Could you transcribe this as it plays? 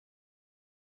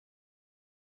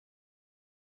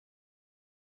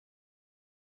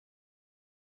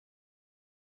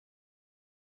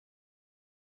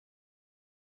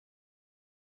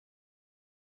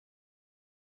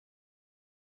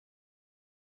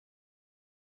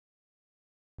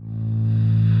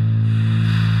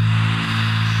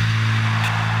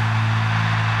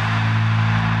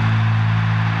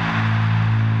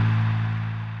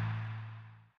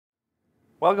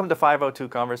Welcome to 502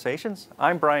 Conversations.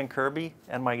 I'm Brian Kirby,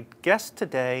 and my guest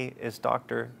today is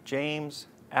Dr. James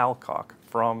Alcock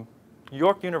from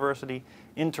York University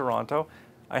in Toronto.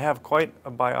 I have quite a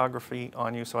biography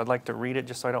on you, so I'd like to read it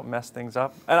just so I don't mess things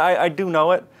up. And I do know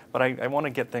it, but I want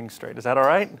to get things straight. Is that all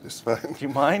right? It's fine. Do you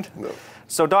mind? No.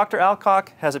 So Dr.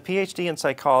 Alcock has a PhD in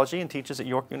psychology and teaches at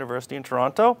York University in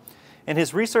Toronto. And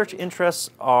his research interests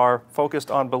are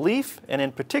focused on belief, and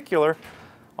in particular,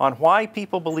 on why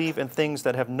people believe in things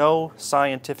that have no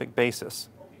scientific basis.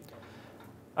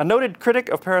 A noted critic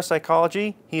of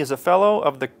parapsychology, he is a fellow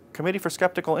of the Committee for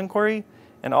Skeptical Inquiry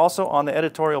and also on the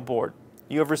editorial board.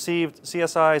 You have received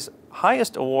CSI's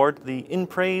highest award, the In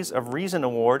Praise of Reason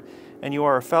Award, and you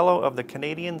are a fellow of the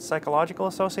Canadian Psychological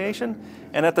Association.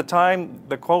 And at the time,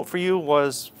 the quote for you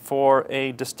was for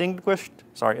a distinguished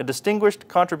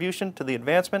contribution to the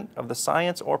advancement of the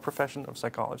science or profession of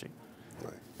psychology.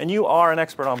 Right. And you are an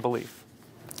expert on belief.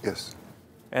 Yes.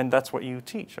 And that's what you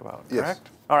teach about, Yes. correct?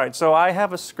 All right, so I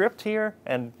have a script here,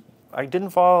 and I didn't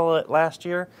follow it last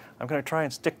year. I'm going to try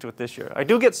and stick to it this year. I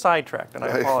do get sidetracked, and I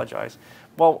apologize.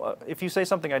 Well, if you say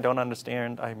something I don't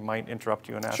understand, I might interrupt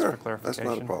you and ask for clarification.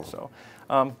 That's not a problem.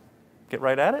 So, get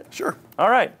right at it? Sure. All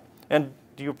right. And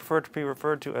do you prefer to be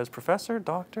referred to as professor,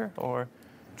 doctor, or?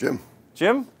 Jim.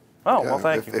 Jim? Oh, Yeah, well,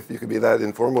 thank you. If you could be that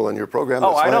informal in your program, Oh,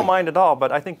 that's I fine. don't mind at all,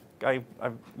 but I think I've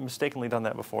mistakenly done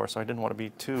that before, so I didn't want to be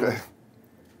too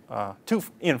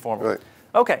informal. Right.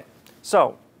 Okay,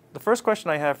 so the first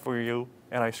question I have for you,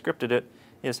 and I scripted it,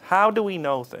 is how do we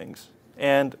know things?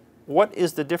 And what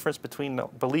is the difference between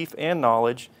belief and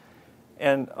knowledge?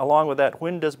 And along with that,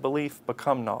 when does belief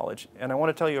become knowledge? And I want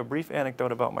to tell you a brief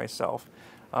anecdote about myself.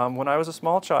 When I was a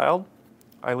small child,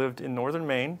 I lived in northern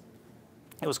Maine.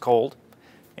 It was cold,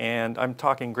 and I'm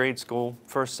talking grade school,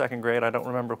 first, second grade, I don't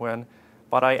remember when,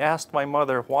 but I asked my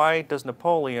mother, why does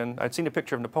Napoleon, I'd seen a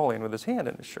picture of Napoleon with his hand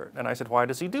in his shirt, and I said, why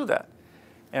does he do that?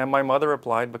 And my mother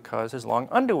replied, because his long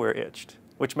underwear itched,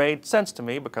 which made sense to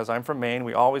me because I'm from Maine.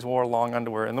 We always wore long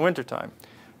underwear in the wintertime.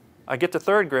 I get to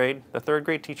third grade. The third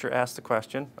grade teacher asks the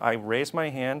question. I raise my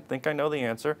hand, think I know the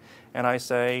answer, and I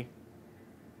say,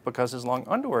 because his long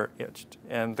underwear itched.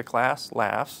 And the class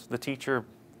laughs. The teacher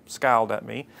scowled at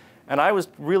me, and I was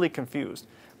really confused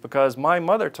because my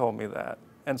mother told me that.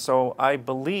 And so I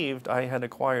believed I had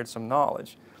acquired some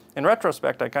knowledge. In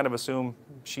retrospect, I kind of assume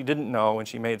she didn't know and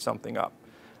she made something up.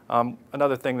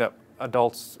 Another thing that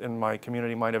adults in my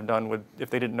community might have done would, if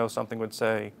they didn't know something, would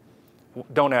say,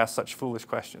 don't ask such foolish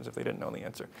questions if they didn't know the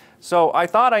answer. So I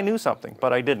thought I knew something,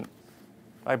 but I didn't.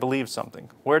 I believed something.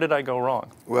 Where did I go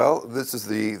wrong? Well, this is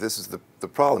the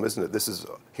problem, isn't it? This is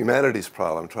humanity's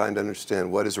problem, trying to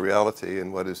understand what is reality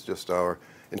and what is just our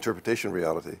interpretation of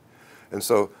reality. And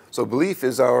so belief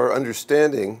is our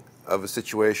understanding of a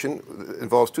situation. It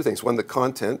involves two things. One, the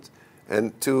content,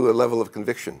 and two, a level of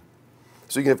conviction.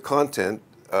 So you can have content.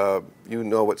 You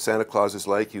know what Santa Claus is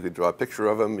like. You could draw a picture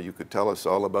of him. You could tell us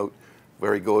all about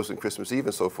where he goes on Christmas Eve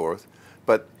and so forth.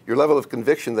 But your level of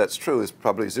conviction that's true is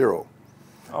probably zero.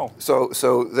 Oh.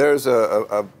 So there's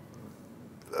a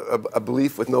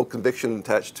belief with no conviction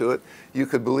attached to it. You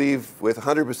could believe with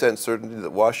 100% certainty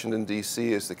that Washington,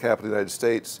 D.C. is the capital of the United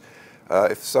States.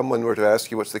 If someone were to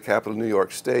ask you what's the capital of New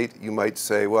York State, you might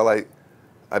say, well,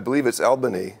 I believe it's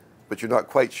Albany, but you're not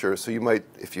quite sure. So you might,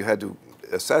 if you had to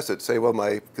assess it, say, well,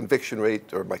 my conviction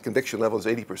rate or my conviction level is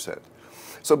 80%.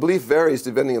 So belief varies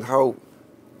depending on how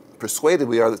persuaded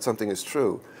we are that something is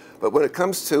true. But when it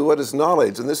comes to what is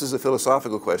knowledge, and this is a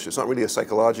philosophical question, it's not really a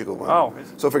psychological one. Oh.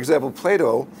 So for example,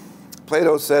 Plato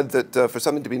said that for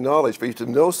something to be knowledge, for you to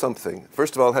know something,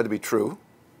 first of all, it had to be true.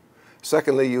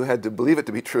 Secondly, you had to believe it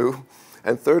to be true.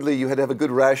 And thirdly, you had to have a good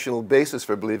rational basis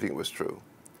for believing it was true.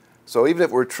 So even if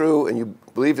it were true and you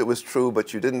believed it was true,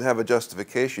 but you didn't have a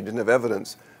justification, you didn't have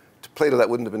evidence, to Plato that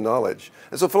wouldn't have been knowledge.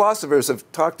 And so philosophers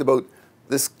have talked about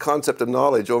this concept of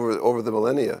knowledge over the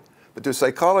millennia. But to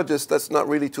psychologists, that's not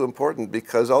really too important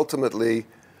because ultimately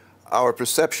our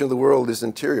perception of the world is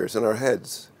interior, it's in our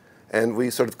heads. And we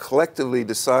sort of collectively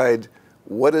decide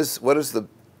what is the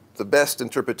best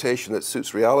interpretation that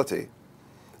suits reality.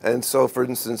 And so, for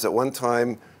instance, at one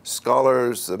time,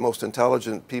 scholars, the most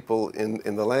intelligent people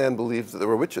in the land, believed that there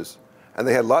were witches. And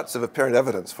they had lots of apparent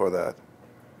evidence for that.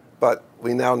 But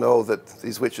we now know that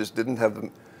these witches didn't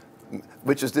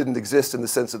exist in the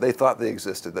sense that they thought they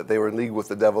existed, that they were in league with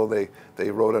the devil, they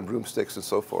rode on broomsticks and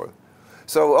so forth.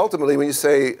 So ultimately, when you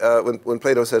say, when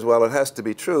Plato says, well, it has to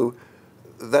be true,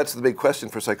 that's the big question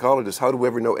for psychologists. How do we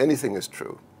ever know anything is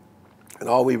true? And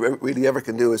all we really ever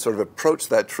can do is sort of approach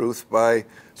that truth by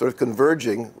sort of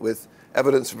converging with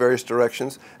evidence from various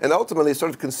directions, and ultimately it's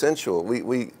sort of consensual.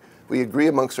 We agree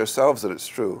amongst ourselves that it's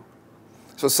true.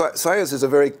 So science is a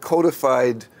very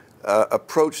codified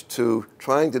approach to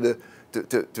trying to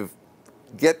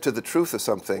get to the truth of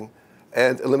something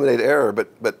and eliminate error.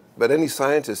 But any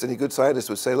scientist, any good scientist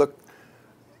would say, look,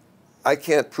 I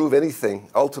can't prove anything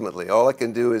ultimately. All I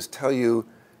can do is tell you,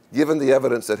 given the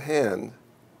evidence at hand,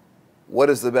 what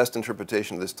is the best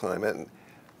interpretation of this time. And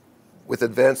with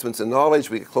advancements in knowledge,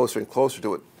 we get closer and closer to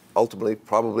what ultimately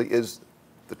probably is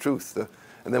the truth.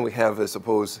 And then we have, I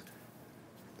suppose,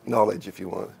 knowledge, if you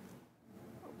want.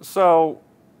 So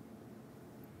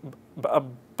a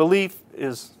belief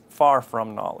is far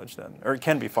from knowledge then, or it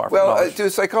can be far from knowledge. Well, to a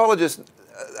psychologist,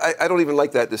 I don't even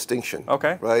like that distinction.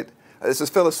 Okay. Right? It's a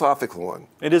philosophical one.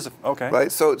 It is, okay.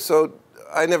 Right? So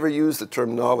I never use the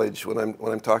term knowledge when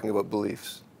I'm talking about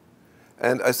beliefs.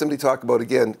 And I simply talk about,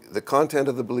 again, the content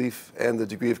of the belief and the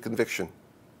degree of conviction.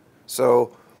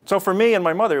 So for me and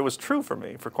my mother, it was true for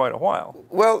me for quite a while.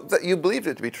 Well, you believed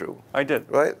it to be true. I did.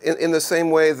 Right? In the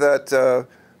same way that,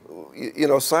 you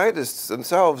know, scientists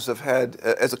themselves have had,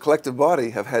 as a collective body,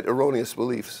 have had erroneous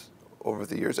beliefs over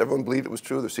the years. Everyone believed it was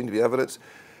true. There seemed to be evidence.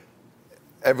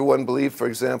 Everyone believed, for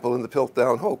example, in the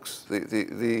Piltdown hoax.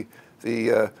 The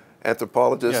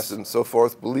anthropologists and so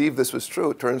forth believed this was true.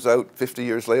 It turns out 50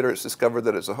 years later it's discovered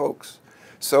that it's a hoax.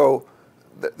 So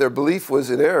their belief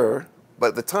was in error, but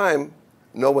at the time,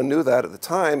 no one knew that. At the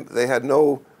time, they had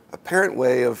no apparent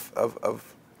way of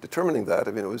determining that.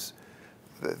 I mean,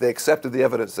 they accepted the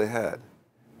evidence they had.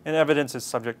 And evidence is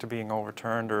subject to being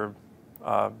overturned or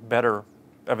better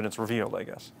evidence revealed, I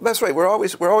guess. That's right. We're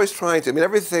always trying to. I mean,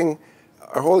 everything,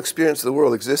 our whole experience of the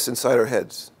world exists inside our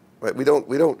heads. Right? We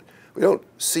don't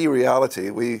see reality.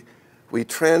 We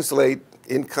translate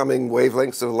incoming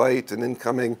wavelengths of light and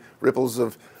incoming ripples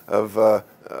of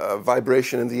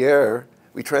vibration in the air.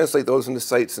 We translate those into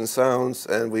sights and sounds,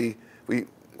 and we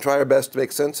try our best to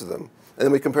make sense of them. And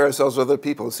then we compare ourselves with other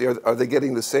people and see, are they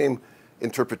getting the same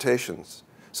interpretations?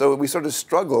 So we sort of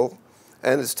struggle,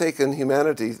 and it's taken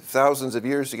humanity thousands of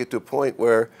years to get to a point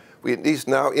where we, at least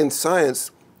now in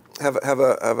science, have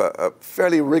a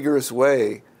fairly rigorous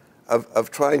way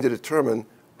of trying to determine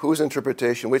which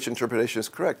interpretation is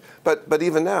correct. But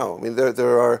even now, I mean,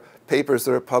 there are papers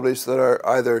that are published that are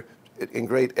either in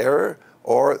great error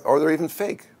or they're even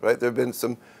fake, right? There have been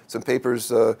some papers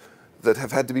that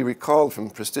have had to be recalled from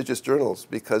prestigious journals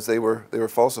because they were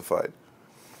falsified.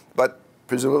 But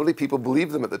presumably people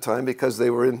believed them at the time because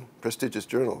they were in prestigious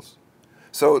journals.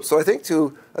 So I think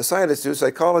to a scientist, to a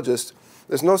psychologist,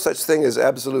 there's no such thing as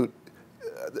absolute,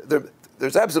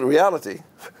 there's absolute reality,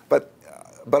 but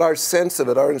our sense of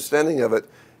it, our understanding of it,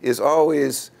 is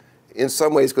always in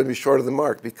some ways going to be short of the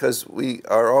mark because we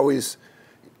are always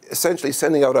essentially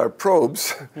sending out our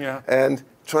probes and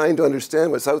trying to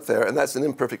understand what's out there, and that's an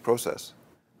imperfect process.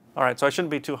 All right, so I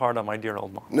shouldn't be too hard on my dear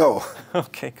old mom. No.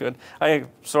 Okay, good.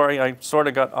 Sorry, I sort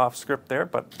of got off script there,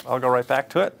 but I'll go right back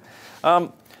to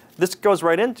it. This goes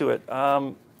right into it.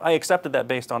 I accepted that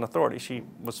based on authority. She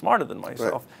was smarter than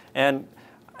myself. Right. And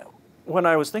when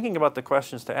I was thinking about the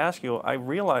questions to ask you, I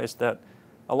realized that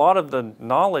a lot of the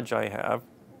knowledge I have,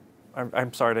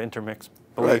 I'm sorry to intermix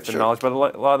belief and knowledge, but a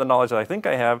lot of the knowledge that I think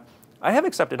I have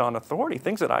accepted on authority,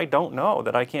 things that I don't know,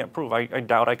 that I can't prove. I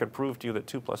doubt I could prove to you that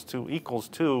 2 + 2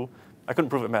 = 2. I couldn't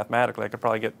prove it mathematically. I could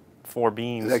probably get 4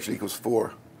 beans. It actually equals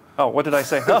 4. Oh, what did I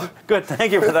say? Oh, good,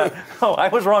 thank you for that. Oh, I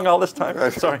was wrong all this time.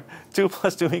 Right. Sorry, 2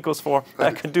 + 2 = 4. Right.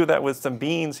 I could do that with some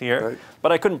beans here, right.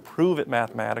 But I couldn't prove it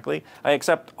mathematically. I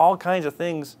accept all kinds of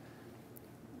things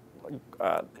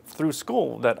through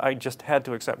school that I just had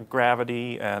to accept,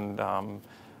 gravity and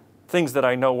things that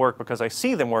I know work because I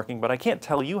see them working, but I can't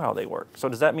tell you how they work. So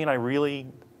does that mean I really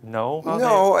know how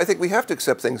No, I think we have to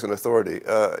accept things on authority.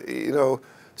 You know,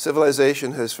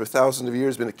 civilization has for thousands of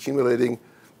years been accumulating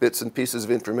bits and pieces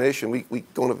of information. We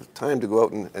don't have time to go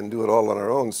out and do it all on our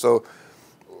own. So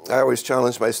I always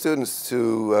challenge my students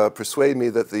to persuade me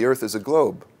that the Earth is a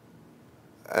globe.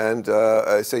 And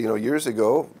I say, you know, years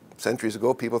ago, centuries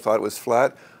ago, people thought it was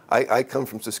flat. I come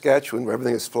from Saskatchewan where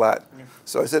everything is flat. Yeah.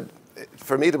 So I said,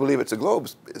 for me to believe it's a globe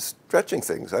is stretching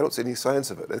things. I don't see any signs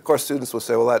of it. And of course, students will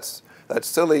say, well, that's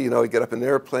silly. You know, you get up in an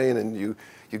airplane and you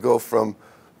go from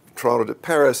Toronto to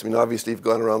Paris. I mean, obviously, you've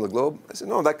gone around the globe. I said,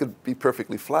 no, that could be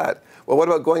perfectly flat. Well, what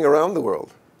about going around the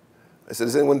world? I said,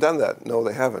 has anyone done that? No,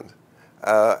 they haven't.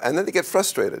 And then they get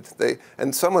frustrated.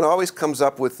 And someone always comes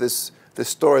up with this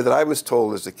story that I was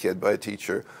told as a kid by a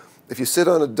teacher. If you sit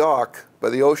on a dock by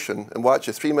the ocean and watch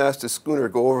a 3-masted schooner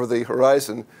go over the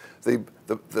horizon,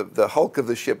 the hulk of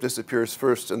the ship disappears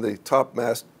first and the top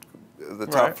mast, the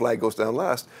top flag goes down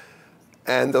last.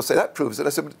 And they'll say, that proves it. I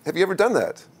said, have you ever done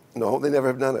that? No, they never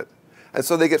have done it. And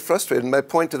so they get frustrated. And my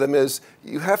point to them is,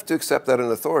 you have to accept that in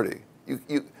authority.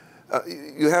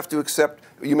 You have to accept,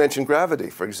 you mentioned gravity,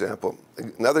 for example.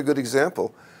 Another good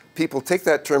example, people take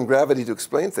that term gravity to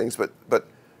explain things, but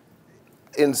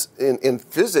in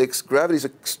physics, gravity is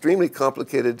an extremely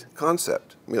complicated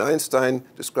concept. I mean, Einstein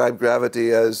described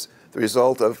gravity as the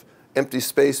result of empty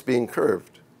space being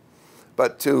curved.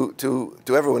 But to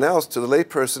everyone else, to the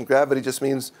layperson, gravity just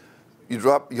means you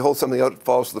hold something out, it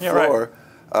falls to the floor.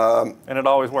 Right. And it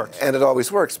always works. And it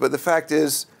always works. But the fact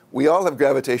is, we all have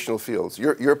gravitational fields.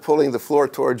 You're pulling the floor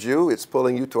towards you, it's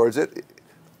pulling you towards it.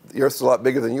 The Earth's a lot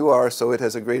bigger than you are, so it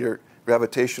has a greater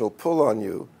gravitational pull on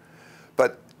you.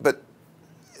 But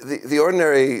the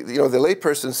ordinary, the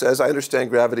layperson says, I understand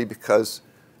gravity because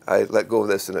I let go of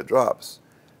this and it drops.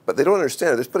 But they don't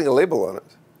understand it. They're putting a label on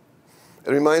it.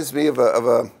 It reminds me of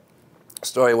a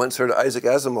story I once heard Isaac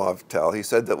Asimov tell. He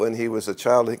said that when he was a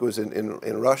child, I think it was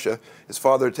in Russia, his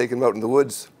father had taken him out in the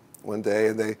woods one day,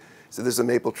 and they said, this is a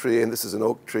maple tree, and this is an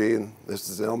oak tree, and this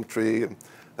is an elm tree, and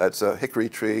that's a hickory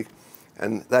tree.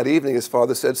 And that evening, his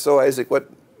father said, so Isaac,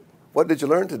 what did you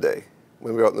learn today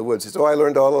when we were out in the woods? He said, oh, I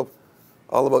learned all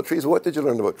about trees. What did you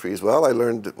learn about trees? Well, I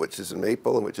learned which is a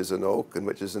maple, and which is an oak, and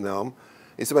which is an elm.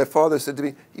 He said, my father said to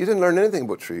me, you didn't learn anything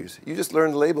about trees. You just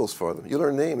learned labels for them. You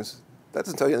learned names. That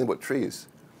doesn't tell you anything about trees.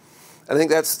 And I think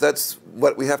that's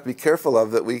what we have to be careful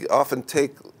of, that we often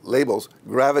take labels,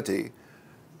 gravity,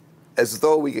 as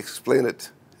though we explain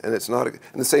it, and it's not. In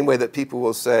the same way that people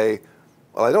will say,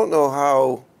 well, I don't know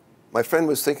how my friend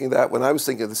was thinking that when I was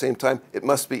thinking at the same time, it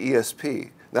must be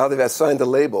ESP. Now they've assigned a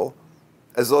label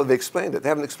as though they've explained it. They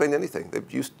haven't explained anything.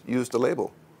 They've used a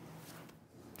label.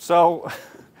 So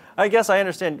I guess I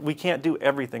understand we can't do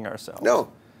everything ourselves.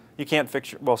 No. You can't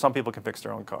fix well, some people can fix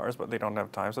their own cars, but they don't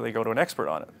have time, so they go to an expert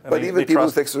on it. But even people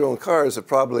who fix their own cars have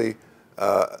probably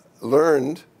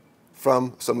learned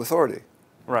from some authority.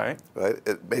 Right. Right.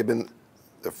 It may have been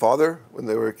their father when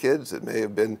they were kids. It may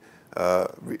have been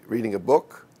reading a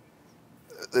book.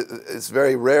 It's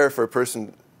very rare for a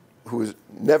person who's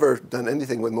never done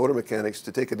anything with motor mechanics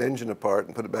to take an engine apart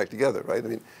and put it back together, right? I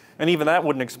mean, and even that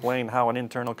wouldn't explain how an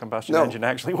internal combustion engine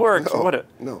actually works, would it?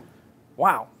 No.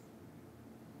 Wow.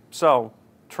 So,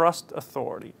 trust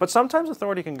authority. But sometimes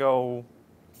authority can go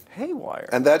haywire.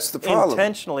 And that's the problem.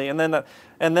 Intentionally, and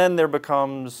then there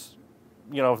becomes,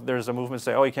 there's a movement to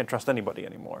say, oh, you can't trust anybody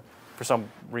anymore for some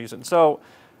reason. So,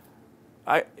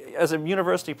 as a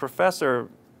university professor,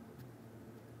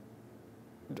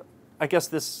 I guess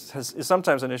this is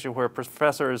sometimes an issue where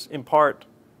professors impart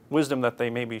wisdom that they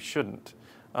maybe shouldn't.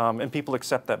 And people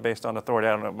accept that based on authority.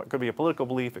 I don't know, it could be a political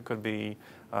belief, it could be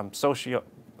a social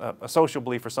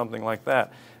belief or something like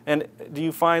that. And do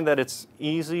you find that it's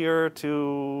easier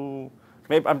to,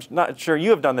 maybe I'm not sure you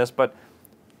have done this, but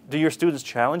do your students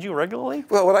challenge you regularly?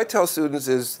 Well, what I tell students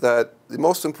is that the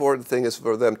most important thing is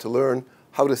for them to learn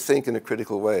how to think in a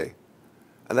critical way.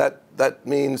 And that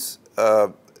means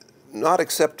not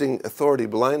accepting authority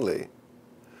blindly.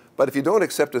 But if you don't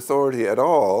accept authority at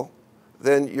all,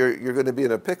 then you're going to be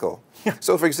in a pickle.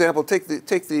 So, for example, take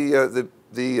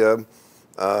the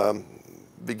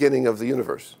beginning of the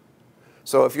universe.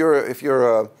 So, if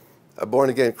you're a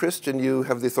born-again Christian, you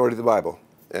have the authority of the Bible,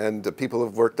 and people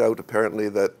have worked out apparently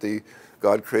that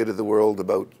God created the world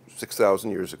about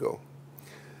 6,000 years ago.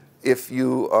 If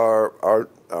you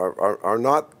are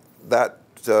not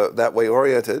that way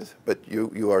oriented, but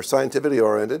you are scientifically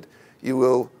oriented, you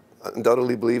will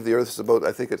undoubtedly believe the Earth is about,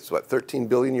 I think it's, 13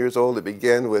 billion years old. It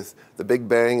began with the Big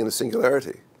Bang and the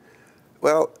singularity.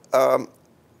 Well,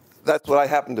 that's what I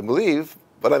happen to believe,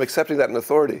 but I'm accepting that in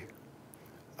authority.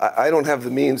 I don't have the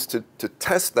means to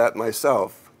test that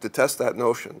myself, to test that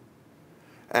notion.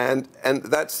 And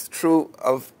that's true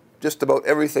of just about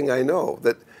everything I know.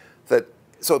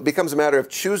 So it becomes a matter of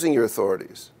choosing your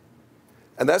authorities.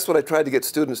 And that's what I try to get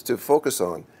students to focus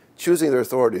on, choosing their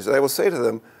authorities. And I will say to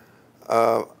them,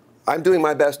 I'm doing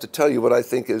my best to tell you what I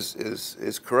think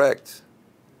is correct,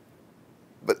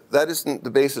 but that isn't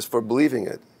the basis for believing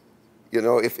it.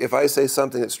 If I say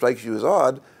something that strikes you as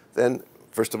odd, then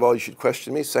first of all, you should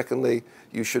question me. Secondly,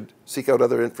 you should seek out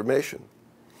other information.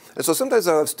 And so sometimes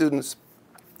I'll have students,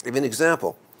 give an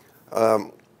example.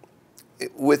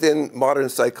 Within modern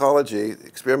psychology,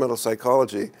 experimental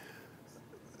psychology,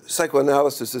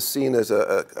 psychoanalysis is seen as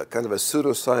a kind of a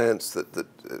pseudoscience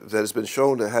that has been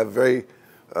shown to have very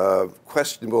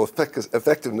questionable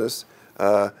effectiveness.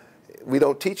 We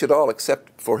don't teach it all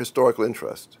except for historical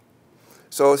interest.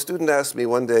 So a student asked me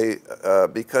one day,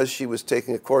 because she was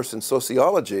taking a course in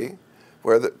sociology,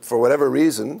 where for whatever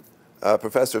reason, a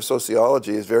professor of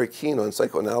sociology is very keen on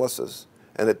psychoanalysis,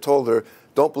 and it told her,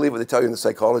 don't believe what they tell you in the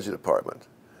psychology department.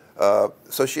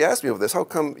 So she asked me about this. How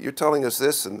come you're telling us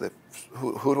this, and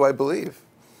who do I believe?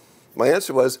 My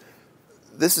answer was,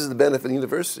 this is the benefit of the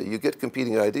university. You get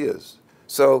competing ideas.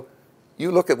 So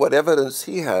you look at what evidence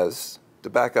he has to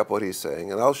back up what he's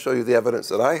saying, and I'll show you the evidence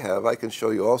that I have. I can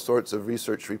show you all sorts of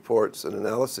research reports and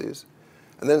analyses,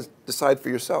 and then decide for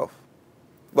yourself.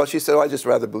 Well, she said, oh, I'd just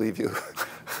rather believe you.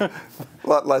 A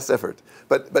lot less effort.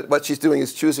 But what she's doing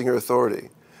is choosing her authority.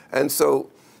 And so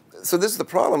this is the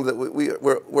problem that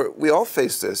we all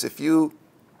face this. If you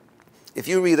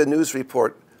read a news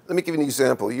report, let me give you an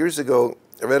example. Years ago,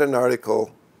 I read an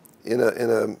article in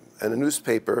a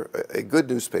newspaper, a good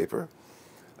newspaper.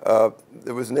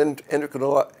 There was an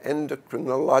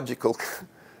endocrinological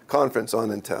conference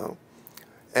on in town,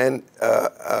 and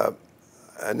an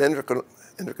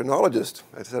endocrinologist,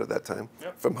 I said at that time,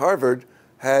 yep, from Harvard,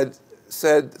 had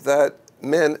said that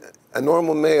a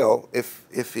normal male,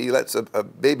 if he lets a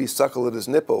baby suckle at his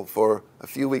nipple for a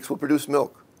few weeks, will produce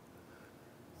milk.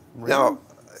 Really? Now,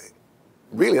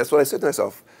 really, that's what I said to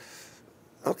myself.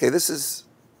 Okay,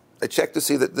 I checked to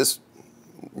see that this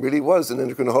really was an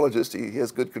endocrinologist. He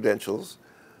has good credentials.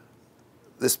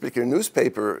 This particular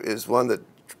newspaper is one that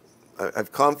I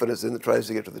have confidence in, that tries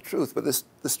to get to the truth, but this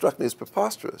struck me as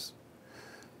preposterous.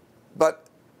 But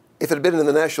if it had been in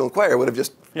the National Enquirer, I would have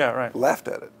just laughed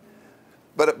at it.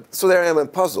 But so there I am, I'm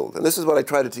puzzled. And this is what I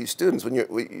try to teach students. When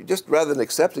you just rather than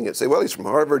accepting it, say, well, he's from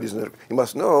Harvard, he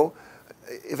must know.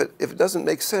 If it doesn't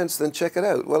make sense, then check it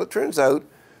out. Well, it turns out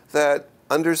that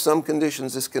under some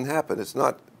conditions this can happen. It's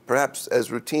not perhaps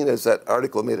as routine as that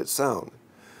article made it sound,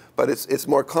 but it's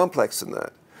more complex than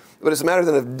that. But it's a matter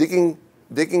then of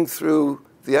digging through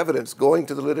the evidence, going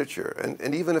to the literature,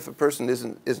 and even if a person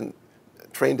isn't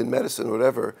trained in medicine or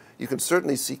whatever, you can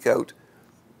certainly seek out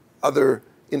other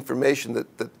information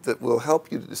that will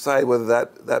help you to decide whether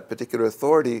that particular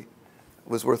authority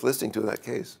was worth listening to in that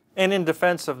case. And in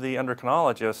defense of the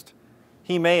endocrinologist,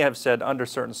 he may have said under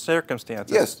certain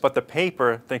circumstances, yes, but the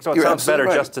paper thinks, oh, it You're sounds better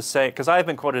right, just to say, because I've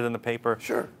been quoted in the paper,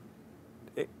 sure,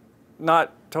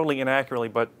 not totally inaccurately,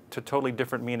 but to totally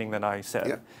different meaning than I said.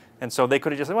 Yeah. And so they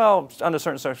could have just said, well, under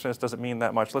certain circumstances doesn't mean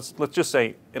that much. Let's just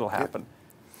say it'll happen. Yeah.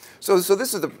 So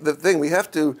this is the thing. We have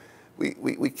to,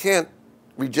 we can't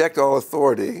reject all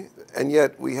authority, and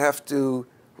yet we have to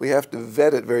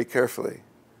vet it very carefully.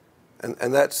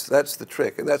 And that's the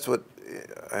trick, and that's what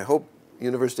I hope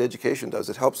university education does.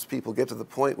 It helps people get to the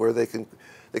point where they can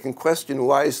question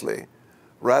wisely,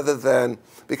 rather than,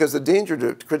 because the danger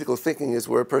to critical thinking is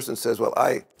where a person says, well,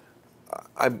 I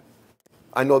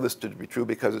know this to be true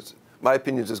because my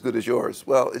opinion is as good as yours.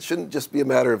 Well, it shouldn't just be a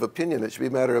matter of opinion. It should be a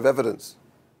matter of evidence.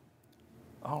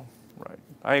 Oh, right.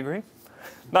 I agree.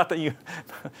 Not that you,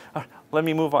 let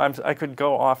me move on. I could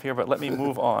go off here, but let me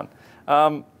move on.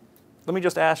 Let me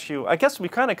just ask you, I guess we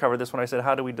kind of covered this when I said,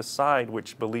 how do we decide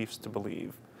which beliefs to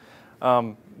believe?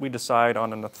 We decide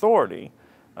on an authority.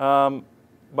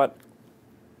 But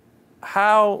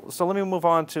how, so let me move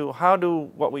on to how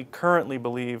do what we currently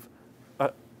believe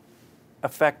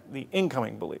affect the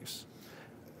incoming beliefs?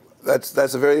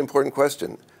 That's a very important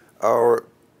question.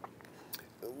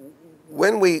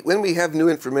 When we have new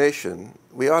information,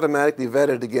 we automatically vet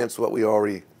it against what we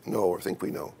already know or think we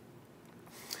know.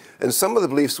 And some of the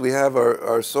beliefs we have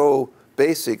are so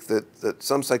basic that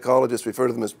some psychologists refer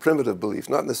to them as primitive beliefs,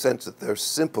 not in the sense that they're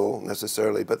simple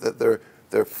necessarily, but that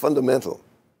they're fundamental.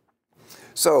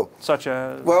 So, such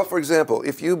as? Well, for example,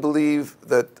 if you believe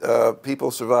that people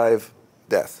survive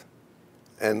death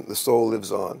and the soul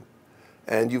lives on,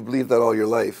 and you've believed that all your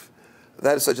life,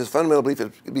 that is such a fundamental belief,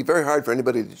 it'd be very hard for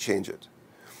anybody to change it.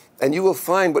 And you will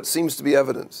find what seems to be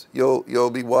evidence. You'll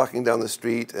be walking down the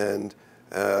street and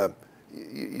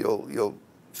you'll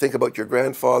think about your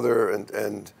grandfather,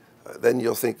 and then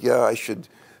you'll think, yeah, I should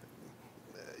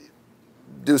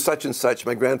do such and such.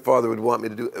 My grandfather would want me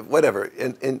to do whatever.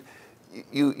 And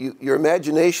your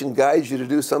imagination guides you to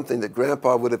do something that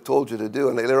Grandpa would have told you to do.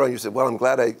 And later on you say, well, I'm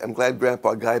glad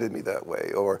Grandpa guided me that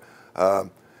way. Or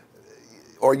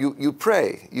you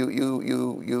pray.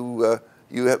 You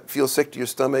feel sick to your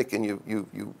stomach, and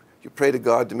you pray to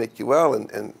God to make you well,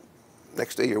 and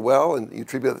next day you're well, and you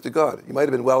attribute that to God. You might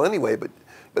have been well anyway, but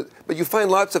you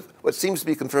find lots of what seems to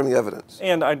be confirming evidence.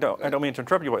 And I don't mean to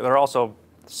interrupt you, but there are also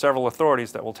several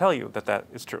authorities that will tell you that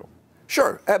is true.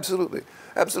 Sure, absolutely,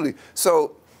 absolutely.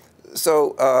 So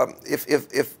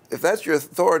if that's your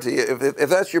authority, if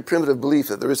that's your primitive belief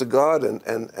that there is a God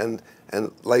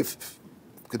and life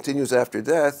continues after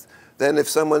death, then if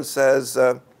someone says,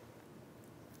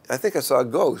 I think I saw a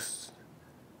ghost,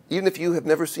 even if you have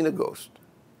never seen a ghost,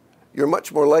 you're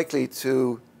much more likely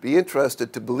to be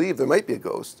interested to believe there might be a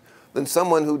ghost, than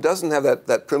someone who doesn't have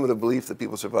that primitive belief that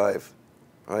people survive,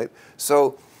 right?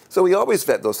 So we always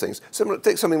vet those things.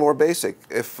 Take something more basic.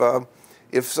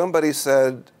 If somebody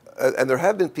said, and there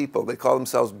have been people, they call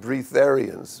themselves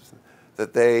breatharians,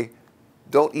 that they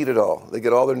don't eat at all. They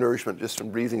get all their nourishment just from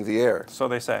breathing the air. So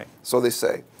they say. So they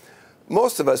say.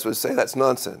 Most of us would say that's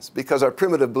nonsense, because our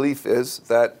primitive belief is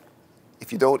that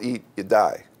if you don't eat, you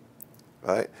die,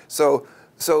 right? So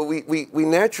we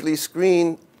naturally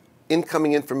screen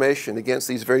incoming information against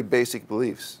these very basic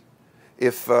beliefs.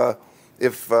 If your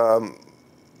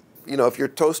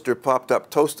toaster popped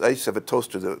up, I used to have a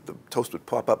toaster, the toast would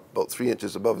pop up about 3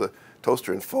 inches above the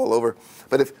toaster and fall over.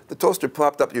 But if the toaster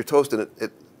popped up your toast and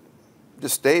it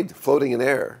just stayed floating in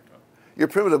air, your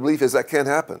primitive belief is that can't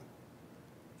happen.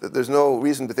 That there's no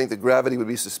reason to think that gravity would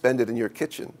be suspended in your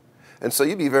kitchen. And so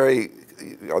you'd be very,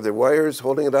 are there wires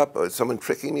holding it up? Is someone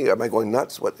tricking me? Am I going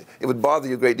nuts? What? It would bother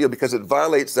you a great deal because it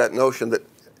violates that notion that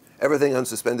everything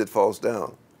unsuspended falls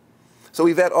down. So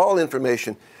we vet all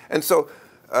information. And so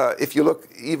if you look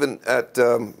even at,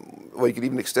 well, you could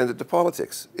even extend it to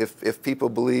politics. If people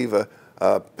believe a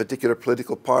particular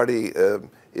political party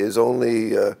is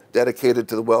only dedicated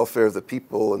to the welfare of the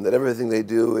people, and that everything they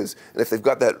do is, and if they've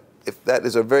got that, if that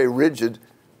is a very rigid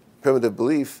primitive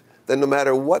belief, then no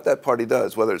matter what that party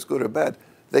does, whether it's good or bad,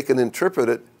 they can interpret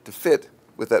it to fit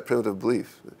with that primitive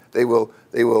belief. They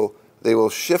will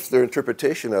shift their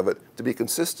interpretation of it to be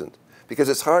consistent, because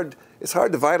it's hard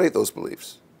to violate those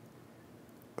beliefs,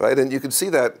 right? And you can see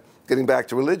that getting back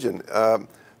to religion.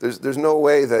 There's no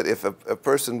way that if a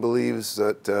person believes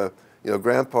that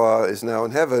Grandpa is now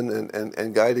in heaven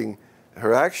and guiding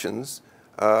her actions,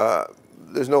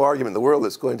 there's no argument in the world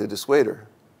that's going to dissuade her.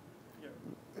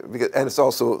 And it's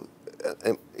also,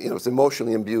 it's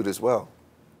emotionally imbued as well.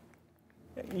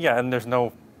 Yeah, and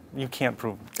you can't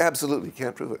prove it. Absolutely,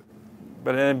 can't prove it.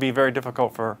 But it'd be very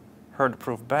difficult for her to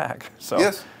prove back. So.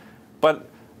 Yes. But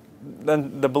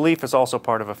then the belief is also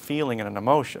part of a feeling and an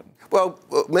emotion. Well,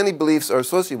 many beliefs are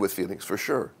associated with feelings, for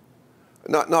sure.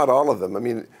 Not all of them. I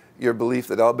mean, your belief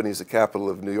that Albany is the capital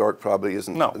of New York probably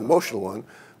isn't an emotional one,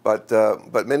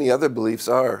 but many other beliefs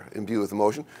are imbued with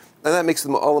emotion, and that makes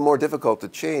them all the more difficult to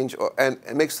change, and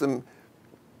it makes them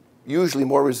usually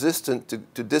more resistant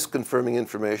to disconfirming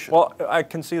information. Well, I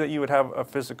can see that you would have a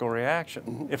physical reaction.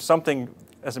 Mm-hmm. If something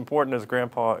as important as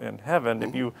Grandpa in heaven, mm-hmm.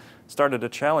 if you started to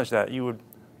challenge that, you would.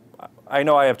 I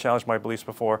know I have challenged my beliefs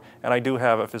before, and I do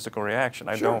have a physical reaction.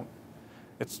 I don't.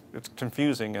 It's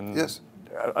confusing and yes.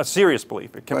 A serious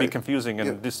belief. It can be confusing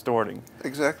and distorting.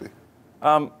 Exactly.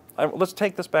 Let's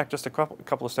take this back just a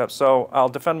couple of steps. So I'll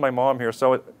defend my mom here.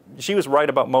 So she was right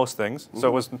about most things, so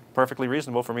it was perfectly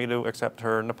reasonable for me to accept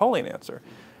her Napoleon answer.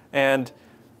 And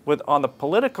on the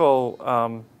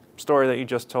political story that you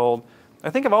just told, I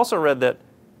think I've also read that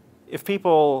if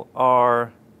people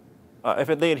are,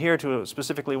 if they adhere to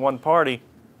specifically one party,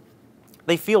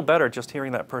 they feel better just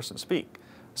hearing that person speak.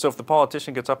 So if the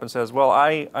politician gets up and says, well,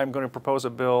 I'm going to propose a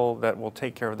bill that will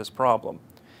take care of this problem,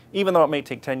 even though it may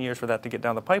take 10 years for that to get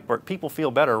down the pipework, people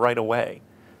feel better right away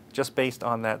just based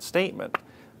on that statement.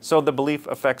 So the belief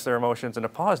affects their emotions in a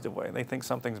positive way. They think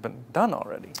something's been done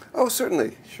already. Oh,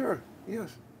 certainly. Sure.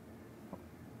 Yes.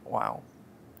 Wow.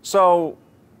 So,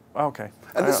 okay.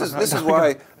 And this is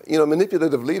why,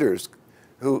 manipulative leaders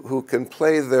who can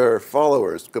play their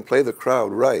followers, can play the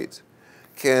crowd right,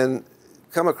 can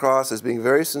come across as being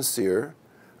very sincere,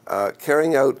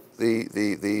 carrying out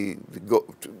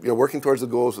working towards the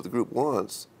goals that the group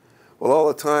wants, while all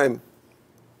the time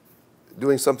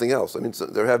doing something else. I mean,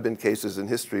 there have been cases in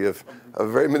history of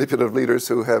very manipulative leaders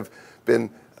who have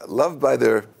been loved by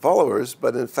their followers,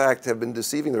 but in fact have been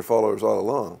deceiving their followers all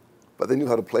along. But they knew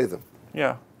how to play them.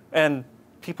 Yeah, and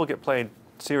people get played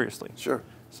seriously. Sure.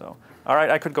 So, all right,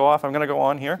 I could go off. I'm going to go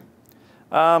on here.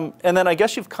 And then I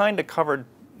guess you've kind of covered,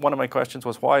 one of my questions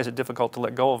was, why is it difficult to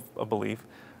let go of a belief?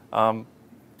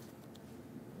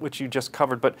 Which you just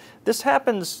covered. But this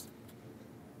happens,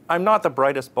 I'm not the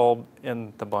brightest bulb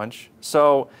in the bunch.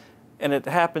 So, and it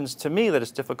happens to me that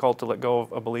it's difficult to let go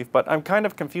of a belief. But I'm kind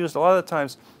of confused. A lot of the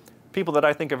times, people that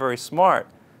I think are very smart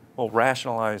will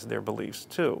rationalize their beliefs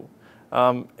too.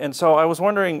 And so I was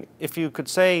wondering if you could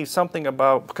say something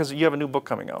about, because you have a new book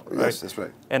coming out, right? Yes, that's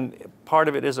right. And part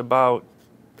of it is about,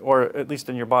 or at least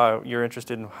in your bio, you're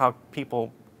interested in how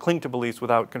people cling to beliefs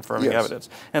without confirming evidence.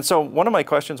 And so one of my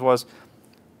questions was,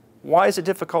 why is it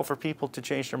difficult for people to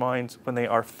change their minds when they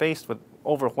are faced with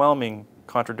overwhelming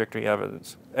contradictory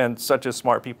evidence, and such as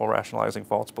smart people rationalizing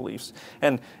false beliefs?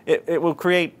 And it will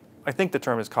create, I think the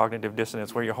term is cognitive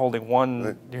dissonance, where you're holding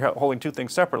you're holding two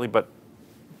things separately, but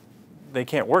they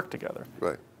can't work together.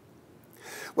 Right.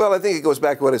 Well, I think it goes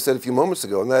back to what I said a few moments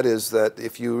ago, and that is that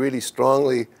if you really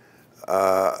strongly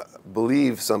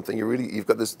believe something, you've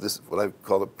got this what I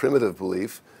call a primitive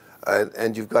belief,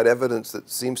 and you've got evidence that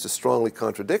seems to strongly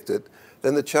contradict it,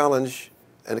 then the challenge,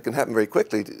 and it can happen very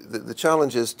quickly, the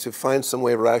challenge is to find some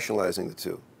way of rationalizing the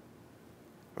two.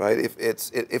 Right?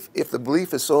 If the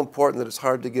belief is so important that it's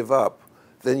hard to give up,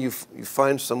 then you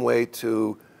find some way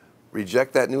to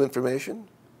reject that new information.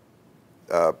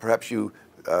 Perhaps you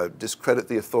discredit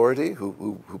the authority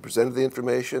who presented the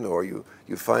information, or you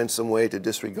find some way to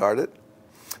disregard it.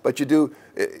 But you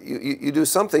do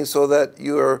something so that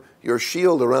your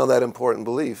shield around that important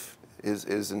belief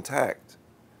is intact.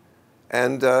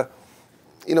 And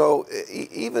you know,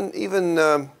 even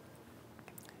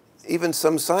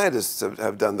some scientists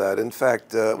have done that. In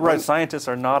fact, scientists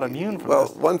are not immune from well,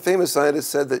 this. one famous scientist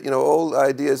said that, you know, old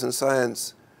ideas in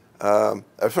science,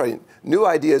 new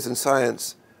ideas in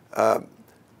science are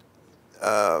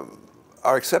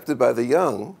accepted by the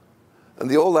young, and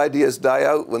the old ideas die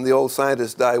out when the old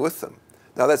scientists die with them.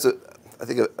 Now that's, I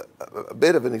think, a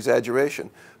bit of an exaggeration,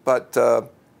 but there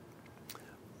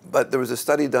was a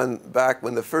study done back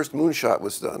when the first moonshot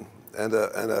was done, and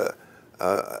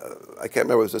I can't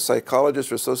remember, it was a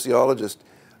psychologist or a sociologist,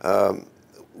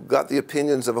 got the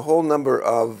opinions of a whole number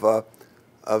of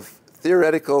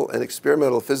theoretical and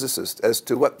experimental physicists as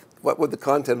to what would the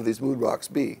content of these moon rocks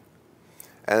be.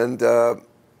 And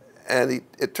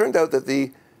it turned out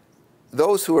that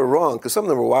those who were wrong, because some of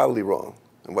them were wildly wrong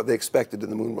in what they expected in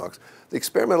the moon rocks, the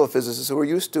experimental physicists who were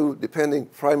used to depending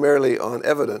primarily on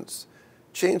evidence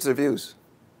changed their views.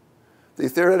 The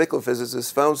theoretical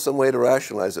physicists found some way to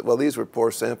rationalize it. Well, these were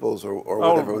poor samples or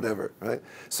whatever, right?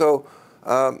 So,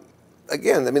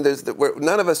 again, I mean,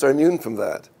 none of us are immune from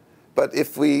that. But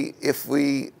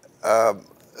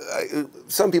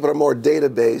some people are more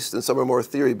data-based and some are more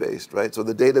theory-based, right? So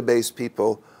the data-based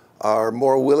people are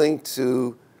more willing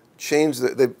to change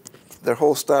their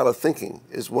whole style of thinking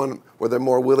is one where they're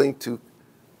more willing to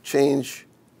change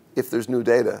if there's new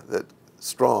data that's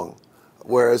strong.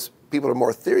 Whereas people who are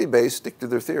more theory-based stick to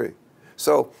their theory.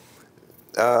 So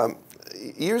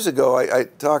years ago, I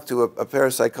talked to a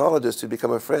parapsychologist who'd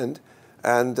become a friend,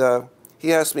 and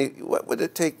he asked me, what would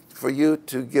it take for you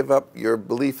to give up your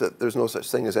belief that there's no such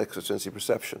thing as extrasensory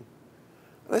perception?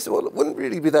 And I said, well, it wouldn't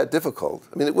really be that difficult.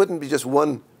 I mean, it wouldn't be just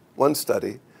one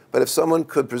study, but if someone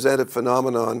could present a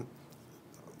phenomenon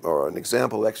or an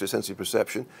example of extrasensory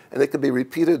perception, and it could be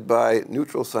repeated by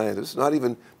neutral scientists, not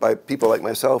even by people like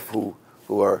myself who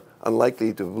are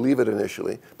unlikely to believe it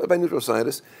initially, but by neutral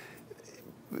scientists,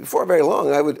 before very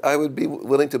long, I would be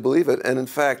willing to believe it. And in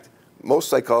fact, most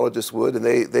psychologists would, and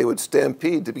they would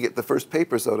stampede to get the first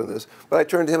papers out on this. But I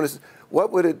turned to him and I said,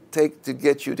 what would it take to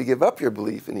get you to give up your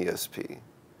belief in ESP?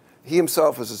 He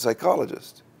himself was a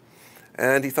psychologist.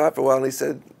 And he thought for a while, and he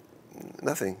said,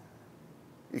 nothing.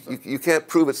 You can't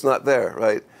prove it's not there,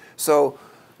 right? So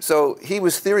he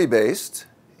was theory-based.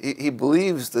 He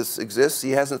believes this exists.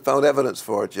 He hasn't found evidence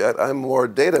for it yet. I'm more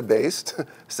data-based.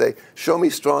 Say, show me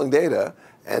strong data,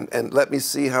 and let me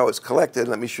see how it's collected, and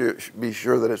let me be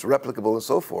sure that it's replicable and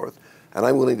so forth, and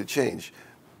I'm willing to change.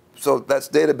 So that's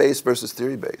data-based versus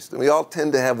theory-based. And we all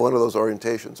tend to have one of those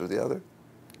orientations or the other.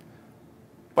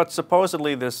 But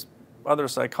supposedly this other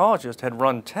psychologist had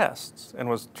run tests and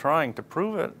was trying to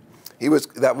prove it.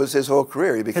 That was his whole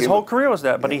career. His whole career was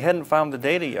that, but he hadn't found the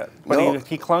data yet. But no.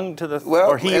 he clung to the,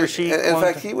 or he or she. In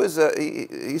fact, he was,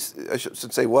 I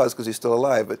should say was because he's still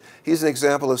alive, but he's an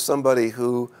example of somebody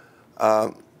who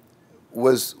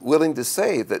was willing to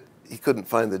say that he couldn't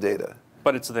find the data.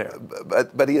 But it's there.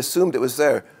 But he assumed it was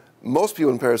there. Most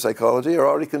people in parapsychology are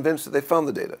already convinced that they found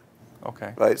the data.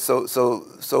 Okay. Right.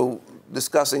 So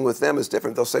discussing with them is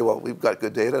different. They'll say, well, we've got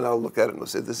good data, and I'll look at it and we'll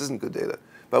say, this isn't good data.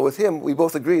 But with him, we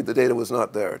both agreed the data was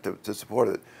not there to support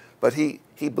it. But he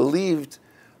believed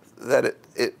that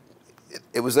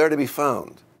it was there to be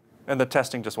found. And the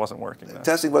testing just wasn't working. The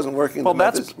testing wasn't working. Well, the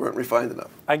methods weren't refined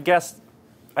enough. I guess,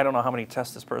 I don't know how many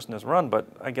tests this person has run, but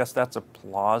I guess that's a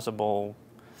plausible.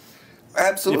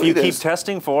 Absolutely. If you keep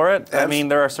testing for it, I mean,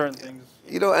 there are certain things.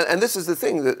 You know, and this is the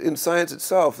thing, that in science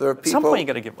itself, there are people. At some point you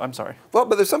got to give. I'm sorry. Well,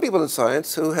 but there's some people in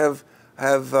science who have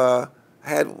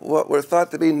had what were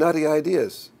thought to be nutty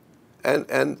ideas, and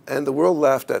the world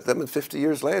laughed at them, and 50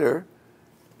 years later,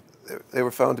 they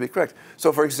were found to be correct.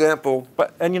 So, for example,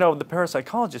 and you know, the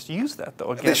parapsychologists use that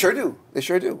though. Again. They sure do. They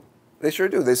sure do. They sure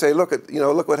do. They say, look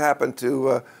what happened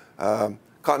to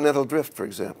continental drift, for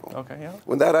example. Okay, yeah.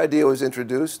 When that idea was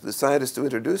introduced, the scientist who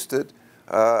introduced it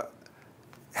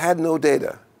had no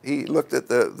data. He looked at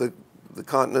the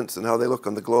continents and how they look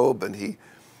on the globe, and he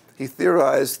he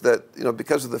theorized that, you know,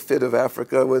 because of the fit of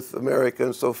Africa with America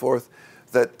and so forth,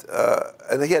 that,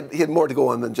 and he had more to go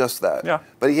on than just that. Yeah.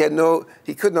 But he had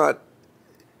he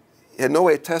had no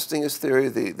way of testing his theory.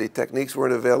 The techniques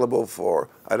weren't available for,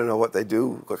 I don't know what they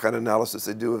do, what kind of analysis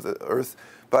they do of the Earth,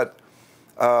 but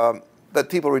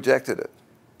people rejected it.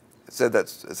 Said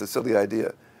it's a silly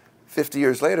idea. 50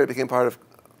 years later, it became part of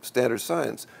standard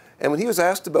science. And when he was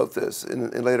asked about this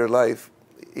in later life,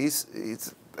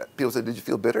 people said, "Did you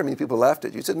feel bitter?" I mean, people laughed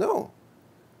at you. He said, "No.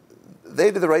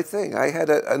 They did the right thing. I had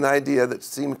an idea that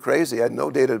seemed crazy. I had no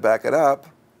data to back it up.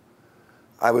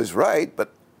 I was right,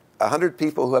 but 100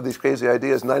 people who have these crazy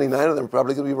ideas, 99 of them are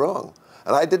probably going to be wrong.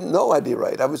 And I didn't know I'd be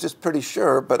right. I was just pretty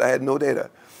sure, but I had no data."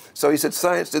 So he said,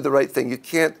 science did the right thing.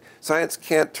 Science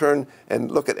can't turn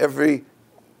and look at every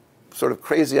sort of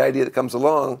crazy idea that comes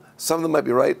along. Some of them might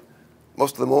be right.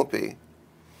 Most of them won't be.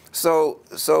 So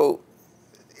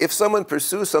if someone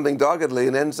pursues something doggedly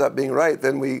and ends up being right,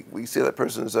 then we see that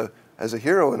person as a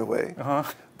hero in a way.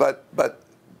 But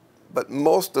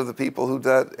most of the people who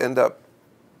end up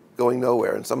going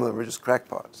nowhere, and some of them are just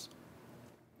crackpots.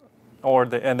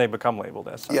 And they become labeled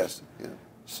as such. Yes. Yeah.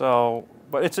 So,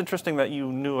 but it's interesting that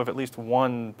you knew of at least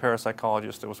one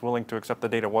parapsychologist that was willing to accept the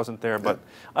data wasn't there. But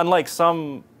unlike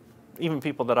some, even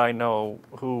people that I know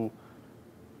who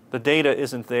the data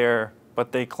isn't there,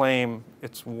 but they claim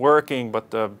it's working, but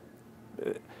the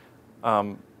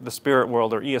spirit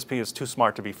world or ESP is too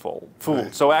smart to be fooled.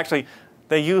 Right. So actually,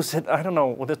 they use it, I don't know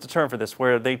what's the term for this,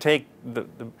 where they take the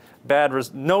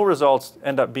no results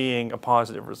end up being a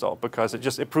positive result because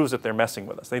it proves that they're messing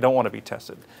with us. They don't want to be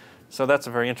tested. So that's a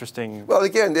very interesting. Well,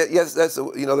 again, yes,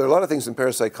 you know, there are a lot of things in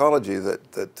parapsychology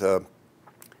that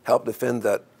help defend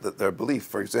their belief.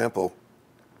 For example,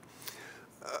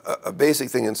 a basic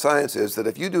thing in science is that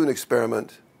if you do an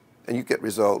experiment and you get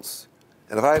results,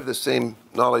 and if I have the same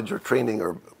knowledge or training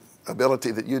or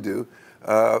ability that you do,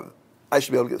 I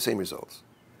should be able to get the same results.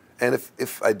 And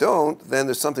if I don't, then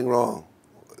there's something wrong.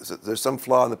 There's some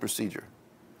flaw in the procedure,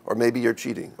 or maybe you're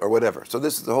cheating, or whatever. So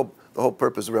this is the whole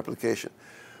purpose of replication.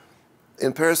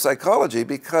 In parapsychology,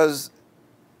 because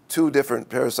two different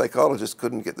parapsychologists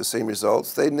couldn't get the same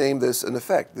results, they named this an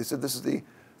effect. They said this is the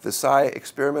psi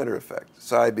experimenter effect.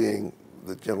 Psi being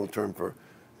the general term for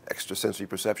extrasensory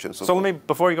perception. So let me,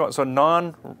 before you go on, so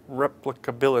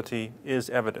non-replicability is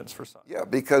evidence for science. Yeah,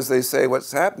 because they say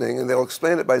what's happening, and they'll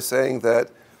explain it by saying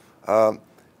that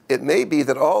it may be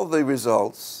that all the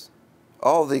results,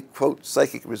 all the, quote,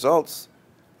 psychic results,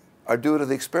 are due to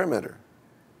the experimenter,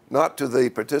 not to the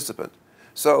participant.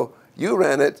 So you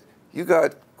ran it, you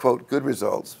got, quote, good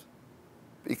results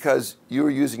because you were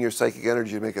using your psychic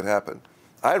energy to make it happen.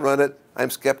 I run it, I'm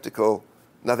skeptical,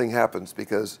 nothing happens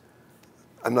because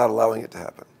I'm not allowing it to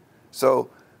happen. So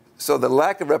the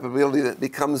lack of replicability that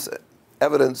becomes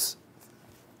evidence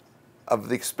of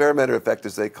the experimenter effect,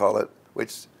 as they call it,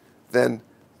 which then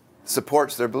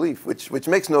supports their belief, which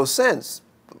makes no sense,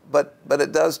 but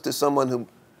it does to someone who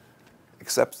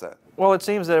accepts that. Well, it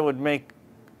seems that it would make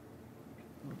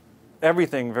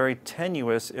everything very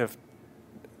tenuous if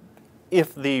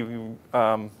the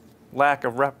lack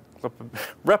of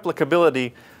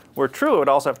replicability were true. It would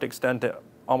also have to extend to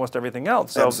almost everything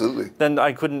else. So absolutely. Then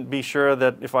I couldn't be sure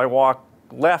that if I walk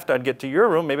left, I'd get to your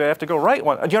room. Maybe I have to go right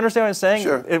one. Do you understand what I'm saying?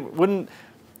 Sure. It wouldn't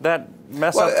that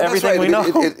mess up everything we know?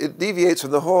 It deviates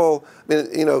from the whole. I mean,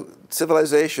 you know,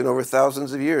 civilization over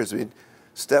thousands of years. I mean,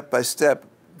 step by step,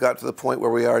 got to the point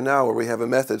where we are now, where we have a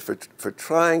method for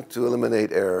trying to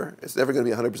eliminate error. It's never going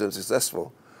to be 100%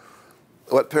 successful.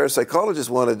 What parapsychologists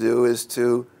want to do is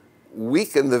to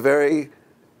weaken the very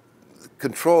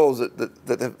controls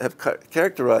that have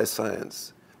characterized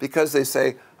science, because they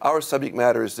say our subject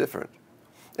matter is different.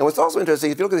 And what's also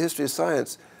interesting, if you look at the history of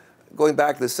science, going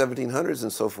back to the 1700s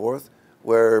and so forth,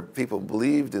 where people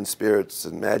believed in spirits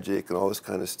and magic and all this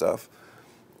kind of stuff,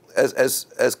 as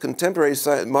contemporary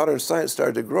science, modern science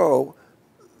started to grow,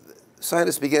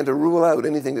 scientists began to rule out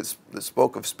anything that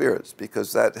spoke of spirits,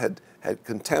 because that had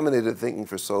contaminated thinking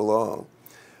for so long.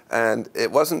 And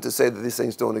it wasn't to say that these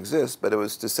things don't exist, but it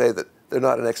was to say that they're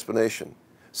not an explanation.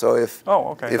 So if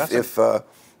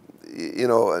you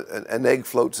know, an egg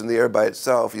floats in the air by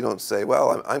itself, you don't say,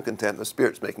 well, I'm content, the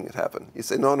spirit's making it happen. You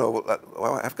say, no,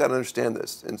 well, I've got to understand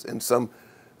this in some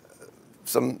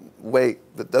way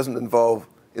that doesn't involve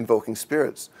invoking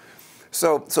spirits.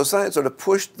 So science sort of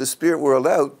pushed the spirit world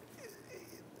out,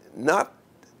 not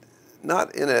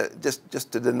in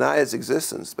just to deny its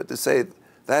existence, but to say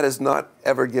that has not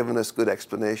ever given us good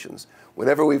explanations.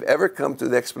 Whenever we've ever come to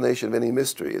the explanation of any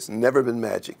mystery, it's never been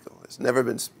magical. It's never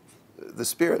been the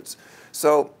spirits.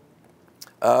 So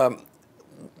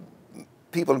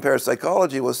people in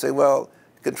parapsychology will say, well,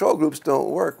 control groups don't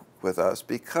work with us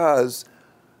because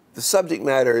the subject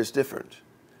matter is different.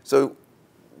 So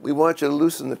we want you to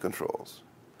loosen the controls.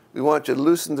 We want you to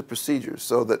loosen the procedures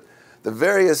so that the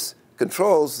various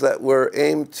controls that were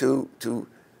aimed to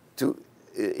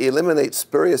eliminate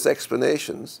spurious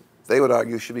explanations, they would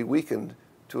argue, should be weakened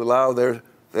to allow their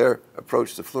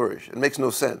approach to flourish. It makes no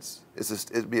sense.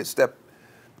 It'd be a step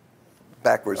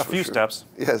backwards. A few steps.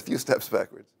 Yeah, a few steps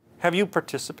backwards. Have you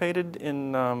participated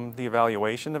in the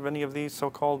evaluation of any of these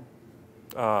so-called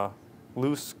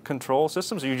loose control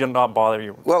systems, or you did not bother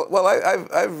you? Well,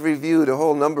 I've reviewed a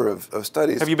whole number of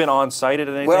studies. Have you been on site at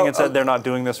anything and said they're not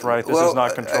doing this right, this is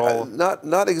not control?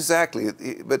 Not exactly,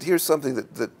 but here's something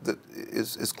that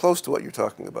is close to what you're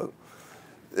talking about.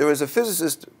 There was a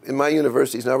physicist in my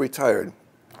university, he's now retired.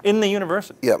 In the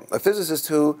university? Yeah, a physicist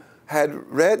who had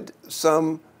read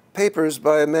some papers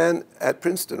by a man at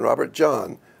Princeton, Robert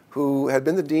John, who had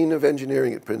been the dean of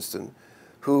engineering at Princeton,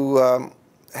 who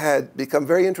had become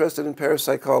very interested in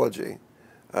parapsychology.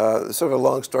 There's sort of a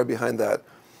long story behind that.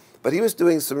 But he was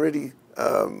doing some really,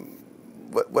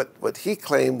 what he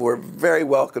claimed were very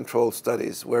well-controlled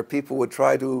studies where people would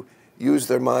try to use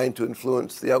their mind to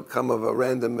influence the outcome of a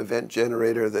random event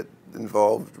generator that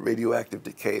involved radioactive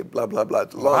decay, blah, blah, blah.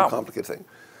 It's a long, complicated thing.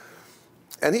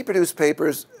 And he produced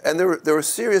papers, and there were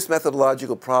serious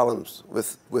methodological problems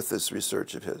with this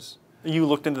research of his. You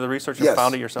looked into the research and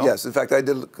found it yourself? Yes, in fact, I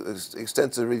did an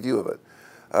extensive review of it.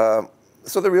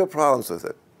 So there are real problems with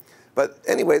it. But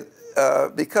anyway,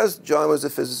 because John was a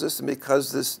physicist and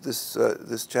because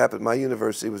this chap at my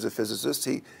university was a physicist,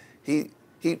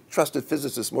 he trusted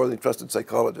physicists more than he trusted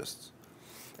psychologists.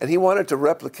 And he wanted to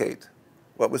replicate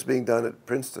what was being done at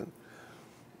Princeton.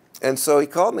 And so he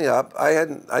called me up. I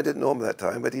didn't know him at that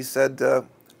time, but he said,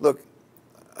 look,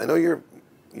 I know you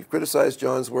criticized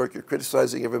John's work, you're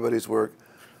criticizing everybody's work.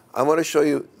 I want to show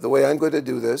you the way I'm going to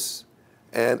do this,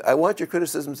 and I want your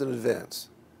criticisms in advance,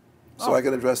 so I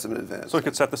can address them in advance. So he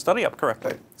could set the study up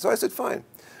correctly. Right. So I said, fine.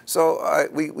 So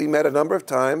we met a number of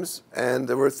times, and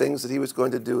there were things that he was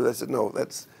going to do. I said, no,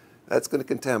 that's going to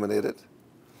contaminate it.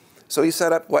 So he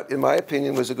set up what, in my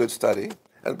opinion, was a good study.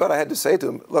 But I had to say to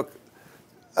him, look,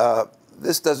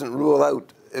 this doesn't rule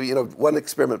out, one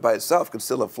experiment by itself can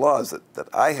still have flaws that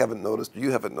I haven't noticed,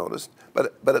 you haven't noticed,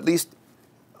 but at least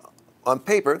on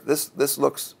paper, this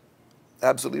looks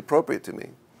absolutely appropriate to me.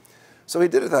 So he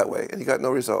did it that way, and he got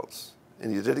no results.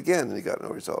 And he did it again, and he got no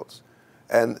results.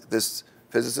 And this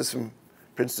physicist from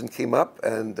Princeton came up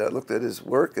and looked at his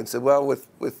work and said, well, with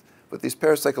these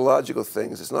parapsychological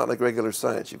things, it's not like regular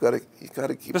science. You've got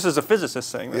to keep... This is a physicist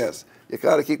saying this. Yes, you've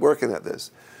got to keep working at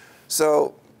this.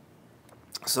 So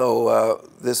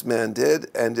this man did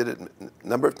it a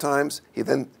number of times. He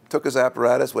then took his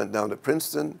apparatus, went down to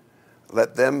Princeton,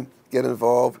 let them get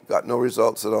involved, got no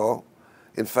results at all.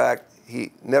 In fact,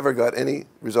 he never got any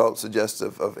results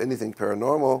suggestive of anything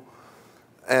paranormal.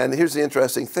 And here's the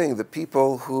interesting thing. The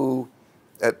people who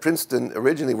at Princeton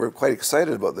originally were quite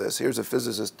excited about this. Here's a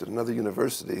physicist at another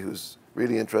university who's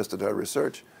really interested in our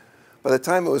research. By the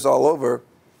time it was all over,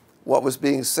 what was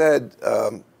being said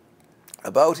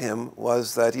about him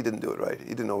was that he didn't do it right. He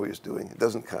didn't know what he was doing. It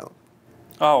doesn't count.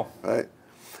 Oh. Right?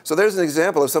 So there's an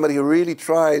example of somebody who really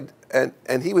tried,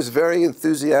 and he was very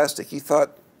enthusiastic. He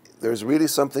thought there's really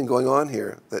something going on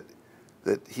here that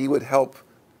he would help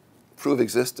prove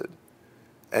existed.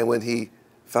 And when he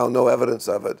found no evidence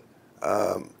of it,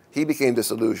 he became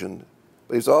disillusioned.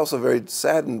 But he was also very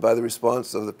saddened by the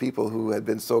response of the people who had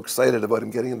been so excited about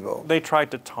him getting involved. They tried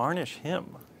to tarnish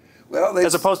him. Well,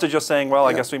 as opposed to just saying, well,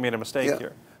 I guess we made a mistake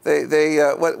here. But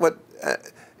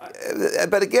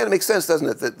again, it makes sense, doesn't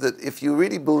it, that if you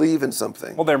really believe in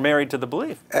something... Well, they're married to the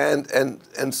belief.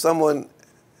 And someone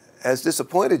has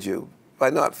disappointed you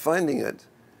by not finding it,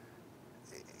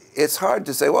 it's hard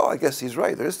to say, well, I guess he's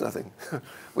right, there is nothing.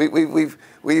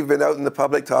 We've been out in the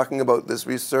public talking about this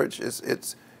research.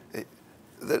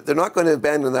 They're not going to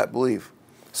abandon that belief.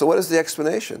 So what is the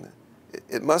explanation?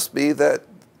 It must be that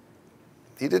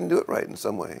he didn't do it right in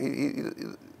some way.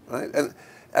 Right? And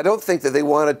I don't think that they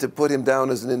wanted to put him down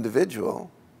as an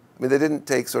individual. I mean, they didn't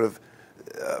take sort of...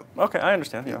 okay, I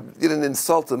understand, yeah. You didn't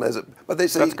insult him as a... But they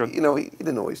say, he didn't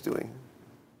know what he's doing.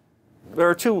 There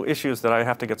are two issues that I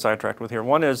have to get sidetracked with here.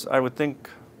 One is, I would think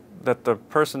that the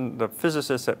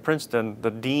physicist at Princeton,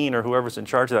 the dean or whoever's in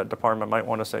charge of that department might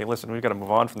want to say, listen, we've got to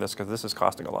move on from this because this is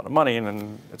costing a lot of money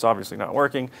and it's obviously not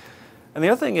working. And the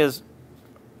other thing is,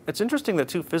 it's interesting that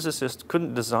two physicists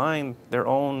couldn't design their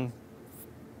own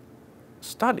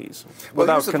studies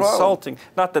without consulting.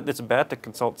 Not that it's bad to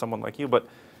consult someone like you, but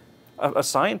a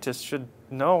scientist should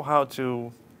know how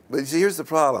to... But see, here's the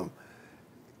problem.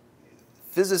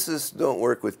 physicists don't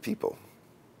work with people.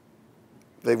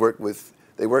 They work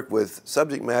with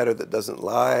subject matter that doesn't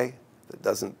lie, that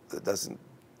doesn't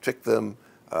trick them.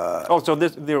 Oh, so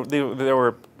there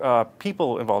were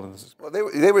people involved in this. Well,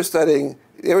 they were studying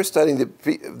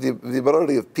the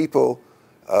ability of people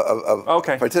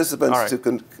okay. participants right.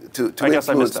 to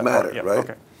influence matter, yeah, right?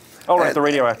 Okay. Oh, right, the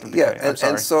radioactive decay. Yeah,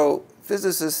 and so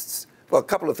physicists, well, a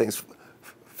couple of things.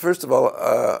 First of all,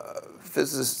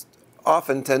 physicists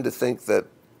often tend to think that,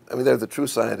 I mean, they're the true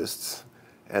scientists,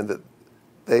 and that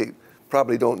they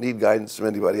probably don't need guidance from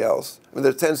anybody else. I mean,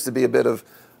 there tends to be a bit of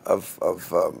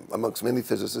amongst many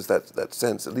physicists, that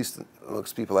sense, at least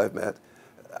amongst people I've met.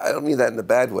 I don't mean that in a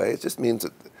bad way. It just means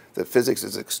that physics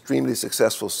is extremely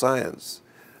successful science.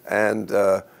 And,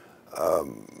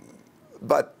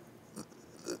 but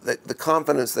the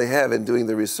confidence they have in doing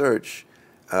the research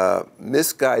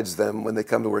misguides them when they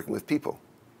come to working with people.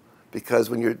 Because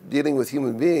when you're dealing with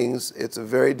human beings, it's a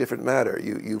very different matter.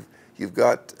 You've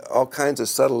got all kinds of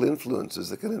subtle influences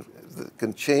that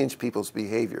can change people's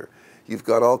behavior. You've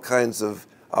got all kinds of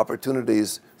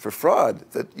opportunities for fraud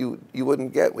that you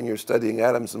wouldn't get when you're studying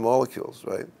atoms and molecules,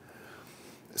 right?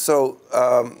 So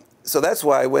so that's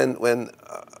why when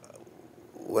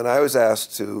I was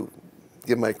asked to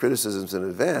give my criticisms in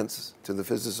advance to the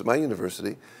physicists at my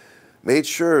university, made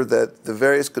sure that the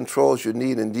various controls you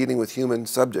need in dealing with human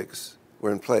subjects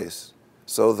were in place,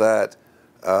 so that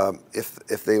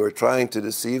if they were trying to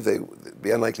deceive, they'd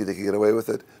be unlikely they could get away with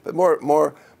it. But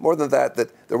more than that,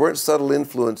 that there weren't subtle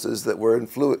influences that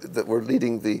were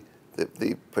leading the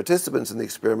participants in the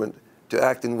experiment to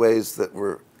act in ways that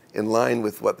were in line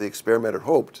with what the experimenter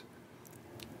hoped.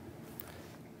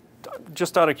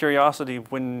 Just out of curiosity,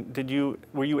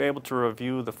 were you able to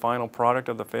review the final product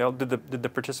of the fail? Did the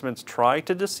participants try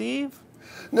to deceive?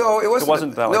 No, it wasn't. It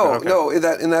wasn't that. No, okay. no.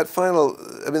 In that final,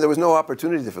 I mean, there was no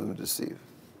opportunity for them to deceive.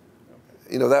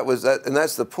 You know, and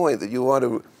that's the point, that you want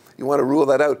to rule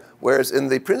that out. Whereas in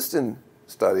the Princeton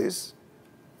studies,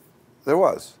 there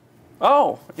was.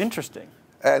 Oh, interesting.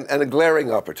 And a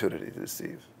glaring opportunity to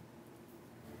deceive.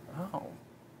 Oh.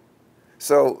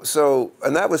 So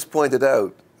and that was pointed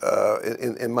out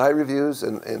in my reviews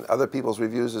and in other people's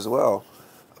reviews as well.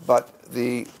 But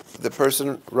the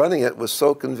person running it was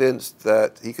so convinced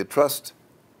that he could trust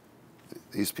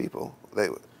these people.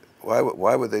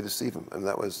 Why would they deceive him? And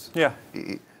that was, yeah.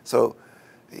 So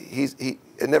it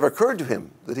never occurred to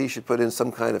him that he should put in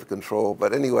some kind of control.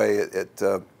 But anyway,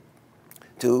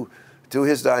 to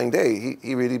his dying day,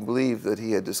 he really believed that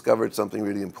he had discovered something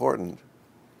really important.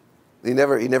 He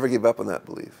never gave up on that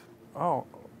belief. Oh,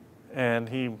 and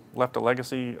he left a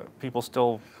legacy. People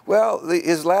still. Well,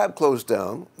 his lab closed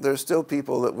down. There's still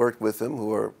people that worked with him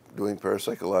who are doing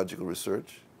parapsychological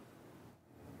research.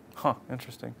 Huh.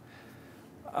 Interesting.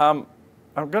 I'm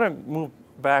going to move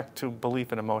back to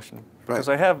belief and emotion, because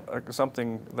I have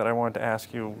something that I wanted to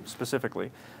ask you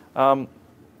specifically.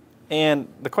 And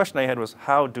the question I had was,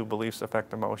 how do beliefs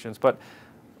affect emotions? But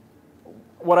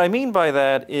what I mean by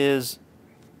that is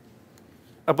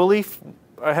a belief.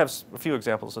 I have a few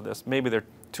examples of this. Maybe they're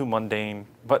too mundane,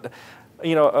 but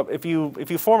you know, if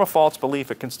you form a false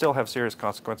belief, it can still have serious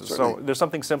consequences. Certainly. So there's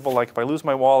something simple like if I lose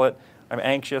my wallet, I'm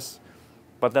anxious,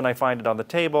 but then I find it on the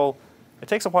table. It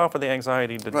takes a while for the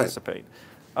anxiety to dissipate.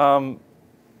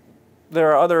 There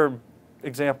are other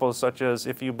examples, such as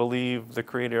if you believe the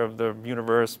creator of the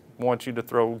universe wants you to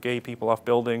throw gay people off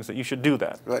buildings, that you should do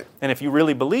that. Right. And if you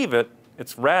really believe it,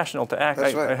 it's rational to act.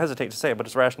 That's right. I hesitate to say it, but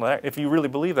it's rational to act if you really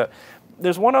believe that.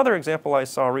 There's one other example I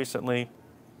saw recently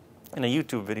in a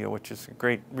YouTube video, which is a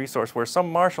great resource, where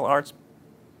some martial arts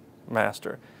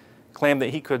master claimed that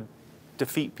he could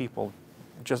defeat people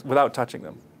just without touching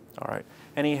them. All right.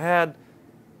 And he had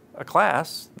a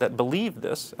class that believed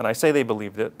this, and I say they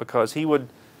believed it because he would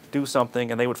do something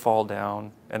and they would fall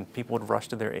down and people would rush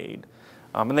to their aid.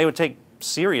 And they would take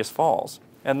serious falls.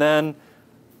 And then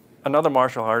another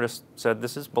martial artist said,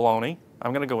 this is baloney.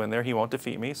 I'm going to go in there. He won't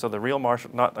defeat me. So the real I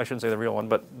shouldn't say the real one,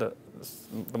 but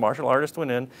the martial artist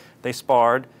went in. They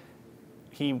sparred.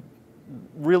 He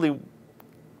really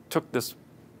took this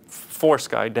force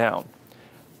guy down.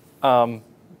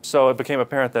 So it became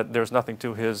apparent that there's nothing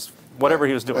to his whatever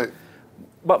he was doing. Right.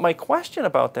 But my question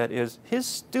about that is, his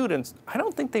students, I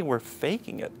don't think they were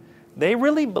faking it. They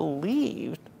really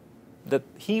believed that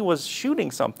he was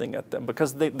shooting something at them,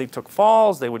 because they took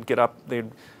falls, they would get up, they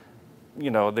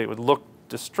would look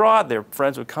distraught, their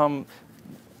friends would come.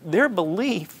 Their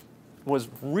belief was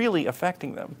really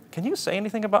affecting them. Can you say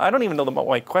anything about, I don't even know what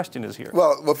my question is here.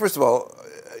 Well, first of all,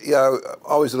 yeah,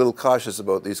 always a little cautious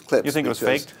about these clips. You think it was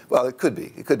faked? Well, it could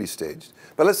be staged.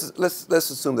 But let's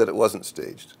assume that it wasn't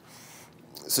staged.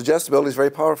 suggestibility is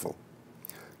very powerful.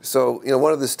 So,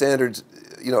 one of the standards,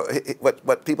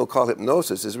 what people call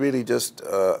hypnosis is really just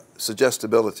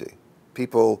suggestibility.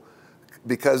 People,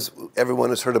 because everyone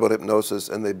has heard about hypnosis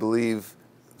and they believe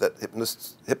that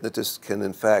hypnotists can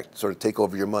in fact sort of take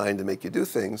over your mind and make you do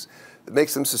things, it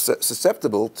makes them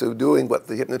susceptible to doing what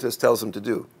the hypnotist tells them to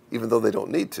do, even though they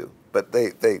don't need to. But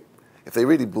if they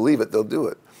really believe it, they'll do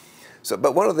it. So,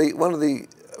 but one of the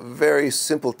very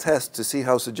simple tests to see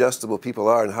how suggestible people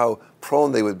are and how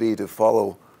prone they would be to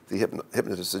follow the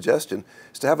hypnotist's suggestion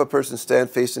is to have a person stand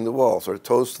facing the wall, sort of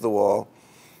toes to the wall,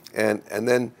 and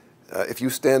then if you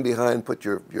stand behind, put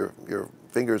your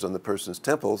fingers on the person's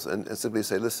temples and simply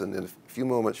say, listen, in a few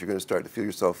moments you're going to start to feel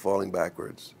yourself falling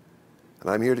backwards. And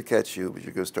I'm here to catch you, but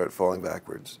you're going to start falling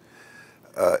backwards.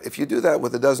 If you do that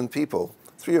with a dozen people,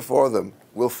 3 or 4 of them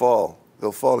will fall.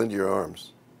 They'll fall into your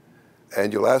arms.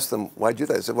 And you'll ask them, why'd you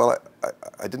do that? They say, well,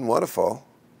 I didn't want to fall,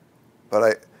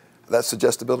 but that's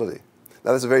suggestibility.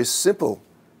 Now, that's a very simple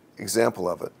example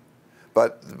of it.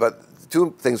 But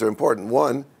 2 things are important.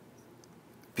 One,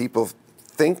 people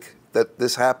think that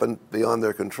this happened beyond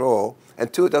their control.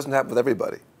 And 2, it doesn't happen with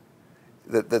everybody.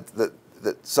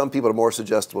 That some people are more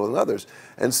suggestible than others.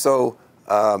 And so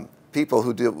people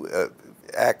who do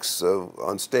acts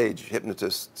on stage,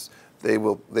 hypnotists, they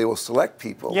will select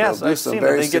people. Yes, I've seen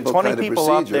that. They get 20 people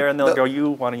up there and they'll go,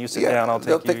 why don't you sit down, I'll take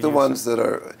you. They'll pick the ones that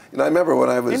are, I remember when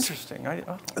I was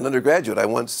an undergraduate, I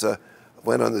once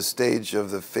went on the stage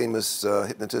of the famous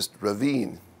hypnotist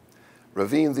Ravine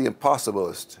the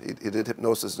Impossibilist. He did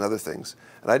hypnosis and other things.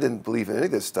 And I didn't believe in any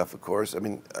of this stuff, of course. I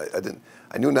mean,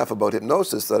 I knew enough about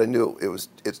hypnosis that I knew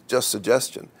it's just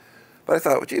suggestion. But I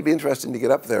thought, well, gee, it'd be interesting to get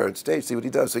up there on stage, see what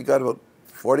he does. So he got about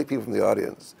 40 people from the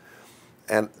audience.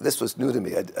 And this was new to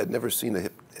me. I'd never seen a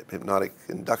hypnotic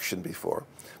induction before.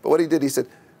 But what he did, he said,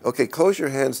 okay, close your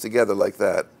hands together like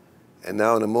that. And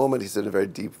now in a moment, he said in a very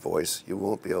deep voice, you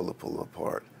won't be able to pull them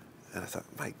apart. And I thought,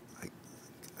 Mike,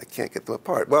 I can't get them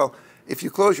apart. Well, if you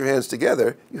close your hands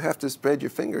together, you have to spread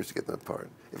your fingers to get them apart.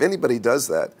 If anybody does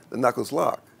that, the knuckles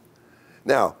lock.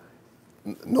 Now,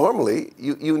 normally,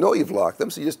 you know you've locked them,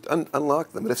 so you just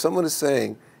unlock them. But if someone is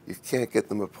saying you can't get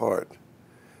them apart,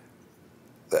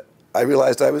 I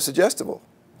realized I was suggestible.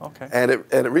 Okay. And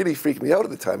it really freaked me out at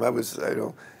the time. I was,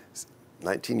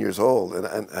 19 years old, and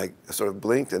I sort of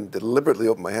blinked and deliberately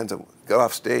opened my hands and got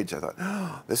off stage. I thought,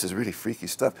 oh, this is really freaky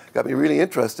stuff. Got me really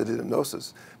interested in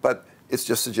hypnosis. But it's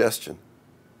just suggestion.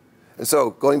 And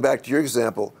so going back to your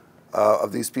example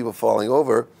of these people falling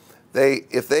over,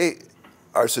 if they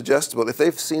are suggestible, if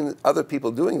they've seen other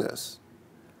people doing this,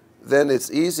 then it's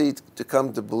easy to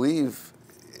come to believe,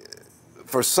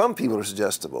 for some people who are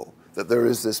suggestible, that there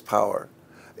is this power.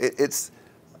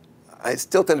 I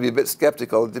still tend to be a bit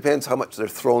skeptical. It depends how much they're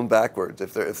thrown backwards.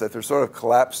 If they're sort of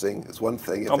collapsing, is one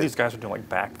thing. All these guys are doing like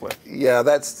backflip. Yeah,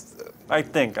 that's. I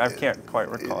can't quite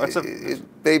recall. It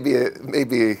may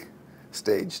be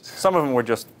staged. Some of them were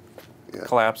just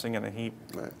collapsing in a heap.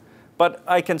 Right. But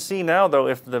I can see now, though,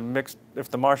 if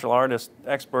the martial artist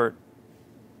expert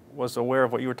was aware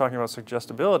of what you were talking about,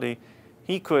 suggestibility,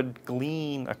 he could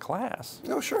glean a class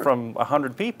from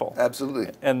 100 people.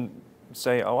 Absolutely. And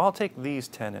say, oh, I'll take these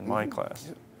 10 in my class.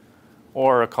 Yeah.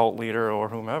 Or a cult leader or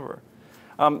whomever.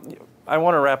 I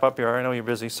want to wrap up here. I know you're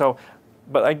busy. So,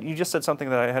 but you just said something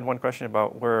that I had one question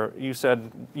about, where you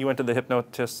said you went to the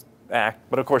hypnotist act,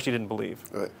 but of course you didn't believe.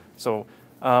 Right. So,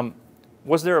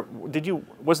 was there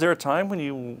a time when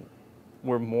you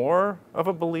were more of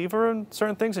a believer in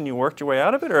certain things and you worked your way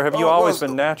out of it, or have you always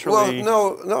been naturally?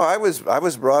 Well, no. I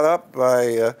was brought up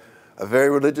by a very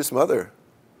religious mother.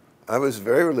 I was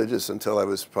very religious until I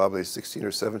was probably 16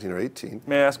 or 17 or 18.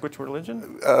 May I ask which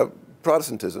religion?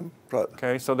 Protestantism.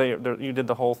 Okay, so you did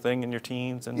the whole thing in your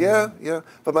teens? And Yeah.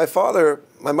 But my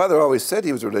mother always said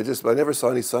he was religious, but I never saw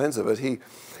any signs of it.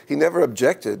 He never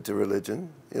objected to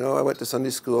religion. I went to Sunday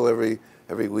school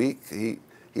every week. He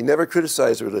never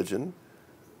criticized religion.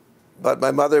 But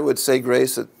my mother would say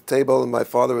grace at the table, and my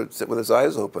father would sit with his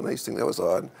eyes open. I used to think that was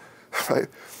odd. Right?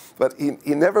 But he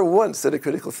never once said a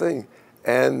critical thing.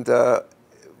 And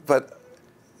but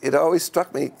it always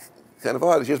struck me kind of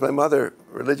odd. Here's my mother,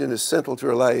 religion is central to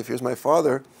her life. Here's my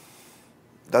father,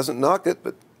 doesn't knock it,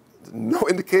 but no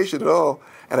indication at all.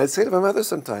 And I'd say to my mother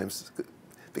sometimes,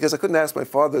 because I couldn't ask my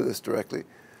father this directly,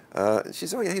 she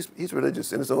said, oh yeah, he's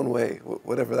religious in his own way,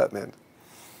 whatever that meant.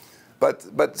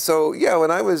 But so yeah,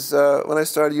 when I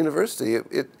started university,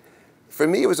 for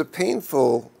me it was a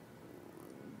painful.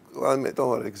 Well, I don't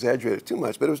want to exaggerate it too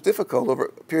much, but it was difficult over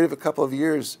a period of a couple of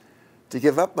years to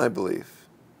give up my belief.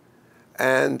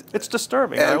 And it's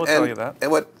disturbing, I will tell you that.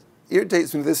 And what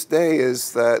irritates me to this day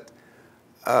is that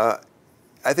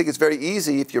I think it's very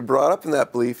easy if you're brought up in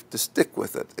that belief to stick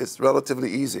with it. It's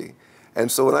relatively easy.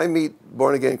 And so when I meet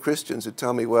born-again Christians who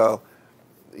tell me, well,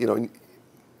 you know,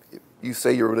 you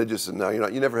say you're religious and now you're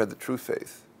not, you never had the true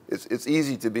faith. It's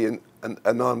easy to be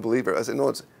a non-believer. I say, no,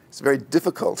 it's very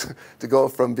difficult to go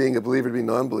from being a believer to being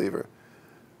a non-believer.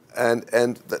 And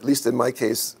at least in my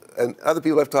case, and other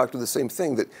people I've talked to, the same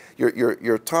thing, that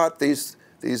you're taught these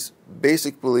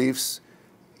basic beliefs.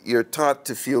 You're taught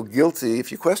to feel guilty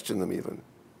if you question them even.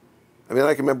 I mean,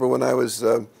 I can remember when I was,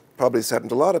 probably this happened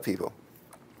to a lot of people,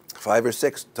 5 or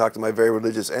 6, talked to my very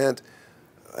religious aunt.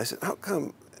 I said, how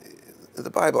come in the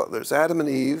Bible there's Adam and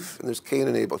Eve and there's Cain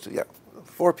and Abel? She said, yeah,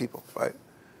 4 people, right?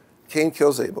 Cain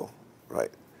kills Abel, right?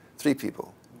 3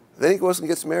 people. Then he goes and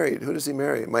gets married. Who does he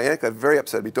marry? My aunt got very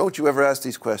upset at me. Don't you ever ask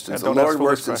these questions. The Lord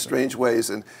works in strange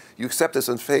ways, and you accept this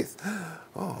in faith.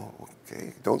 Oh,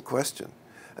 okay, don't question.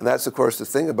 And that's, of course, the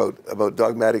thing about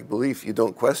dogmatic belief. You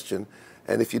don't question.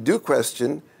 And if you do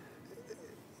question,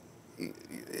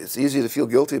 it's easy to feel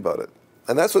guilty about it.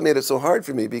 And that's what made it so hard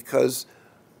for me, because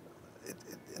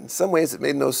in some ways it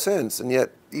made no sense, and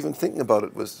yet even thinking about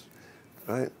it was,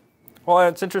 right? Well,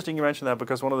 it's interesting you mentioned that,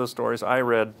 because one of the stories I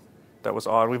read that was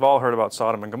odd, we've all heard about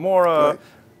Sodom and Gomorrah.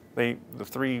 Right. The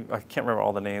 3, I can't remember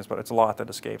all the names, but it's a lot that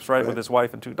escapes, right? With his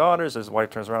wife and 2 daughters, his wife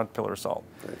turns around, pillar of salt.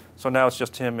 Right. So now it's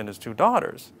just him and his 2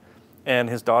 daughters. And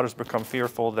his daughters become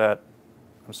fearful that,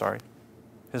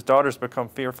 his daughters become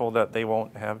fearful that they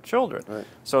won't have children. Right.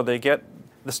 So they get,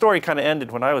 the story kind of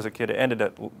ended when I was a kid, it ended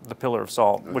at the pillar of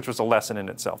salt, which was a lesson in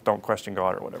itself, don't question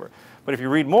God or whatever. But if you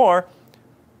read more,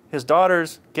 his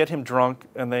daughters get him drunk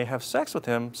and they have sex with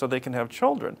him so they can have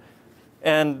children.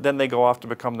 And then they go off to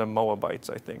become the Moabites,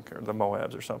 I think, or the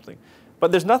Moabs or something.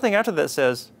 But there's nothing after that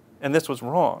says, and this was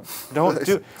wrong. Don't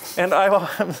do. And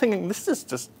I'm thinking, this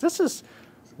is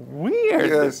weird.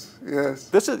 Yes, yes.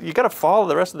 This is, you got to follow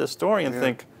the rest of this story and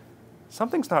think,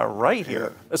 something's not right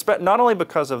here. Not only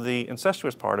because of the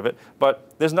incestuous part of it,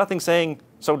 but there's nothing saying,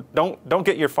 so don't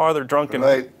get your father drunk and.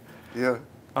 Right. Yeah.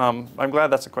 I'm glad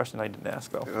that's a question I didn't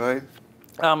ask, though. Right.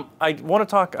 I want to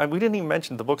talk, we didn't even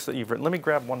mention the books that you've written. Let me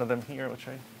grab one of them here,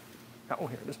 oh,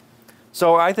 here it is.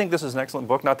 So I think this is an excellent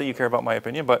book, not that you care about my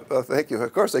opinion, but... Well, thank you.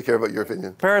 Of course I care about your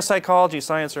opinion. Parapsychology,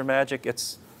 Science or Magic.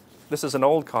 This is an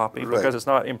old copy because it's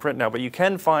not in print now, but you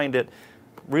can find it,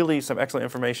 really some excellent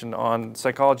information on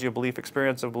psychology of belief,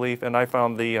 experience of belief, and I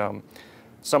found the...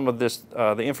 some of this,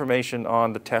 the information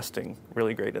on the testing,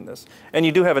 really great in this. And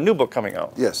you do have a new book coming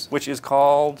out. Yes. Which is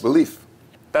called? Belief.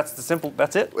 That's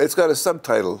it? It's got a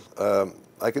subtitle.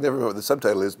 I can never remember what the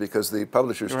subtitle is because the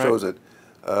publishers chose it.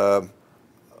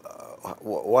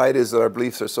 Why it is that our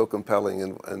beliefs are so compelling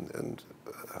and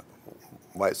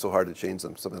why it's so hard to change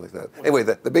them, something like that. Anyway,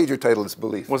 the major title is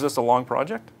Belief. Was this a long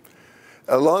project?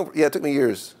 Yeah, it took me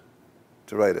years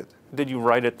to write it. Did you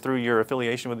write it through your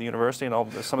affiliation with the university and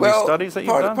some of these studies that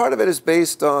you've done? Part of it is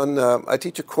based on, I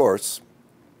teach a course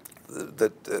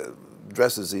that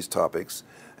addresses these topics,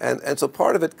 and so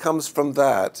part of it comes from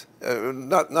that,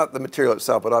 not the material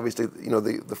itself, but obviously, you know,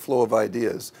 the flow of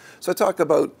ideas. So I talk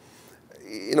about,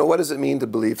 you know, what does it mean to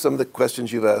believe? Some of the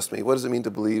questions you've asked me. What does it mean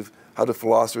to believe? How do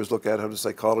philosophers look at it? How do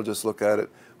psychologists look at it?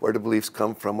 Where do beliefs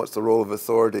come from? What's the role of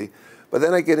authority? But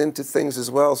then I get into things as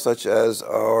well, such as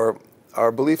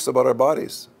our beliefs about our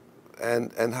bodies,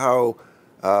 and how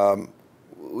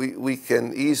we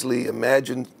can easily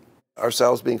imagine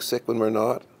ourselves being sick when we're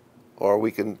not, or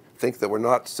we can think that we're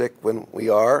not sick when we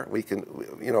are. We can,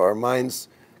 you know, our minds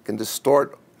can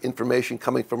distort information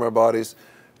coming from our bodies.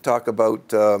 Talk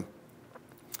about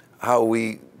how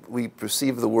we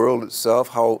perceive the world itself,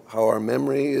 how our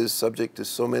memory is subject to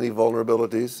so many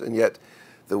vulnerabilities, and yet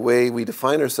the way we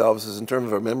define ourselves is in terms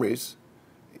of our memories.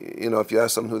 You know, if you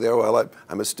ask someone who they are, well,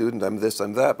 I'm a student, I'm this,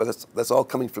 I'm that, but that's all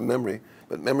coming from memory.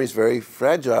 But memory is very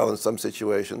fragile in some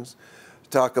situations.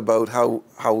 Talk about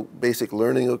how basic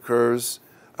learning occurs.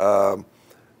 And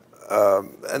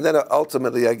then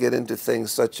ultimately I get into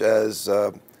things such as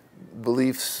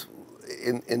beliefs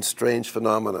in strange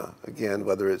phenomena, again,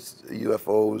 whether it's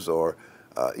UFOs or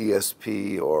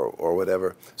ESP or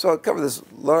whatever. So I cover this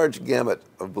large gamut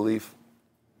of belief.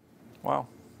 Wow.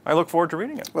 I look forward to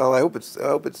reading it. Well, I hope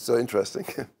it's interesting.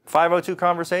 502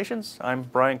 Conversations. I'm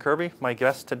Brian Kirby. My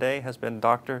guest today has been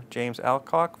Dr. James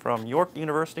Alcock from York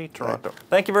University, Toronto.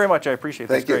 Thank you very much. I appreciate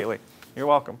this greatly. You're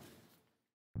welcome.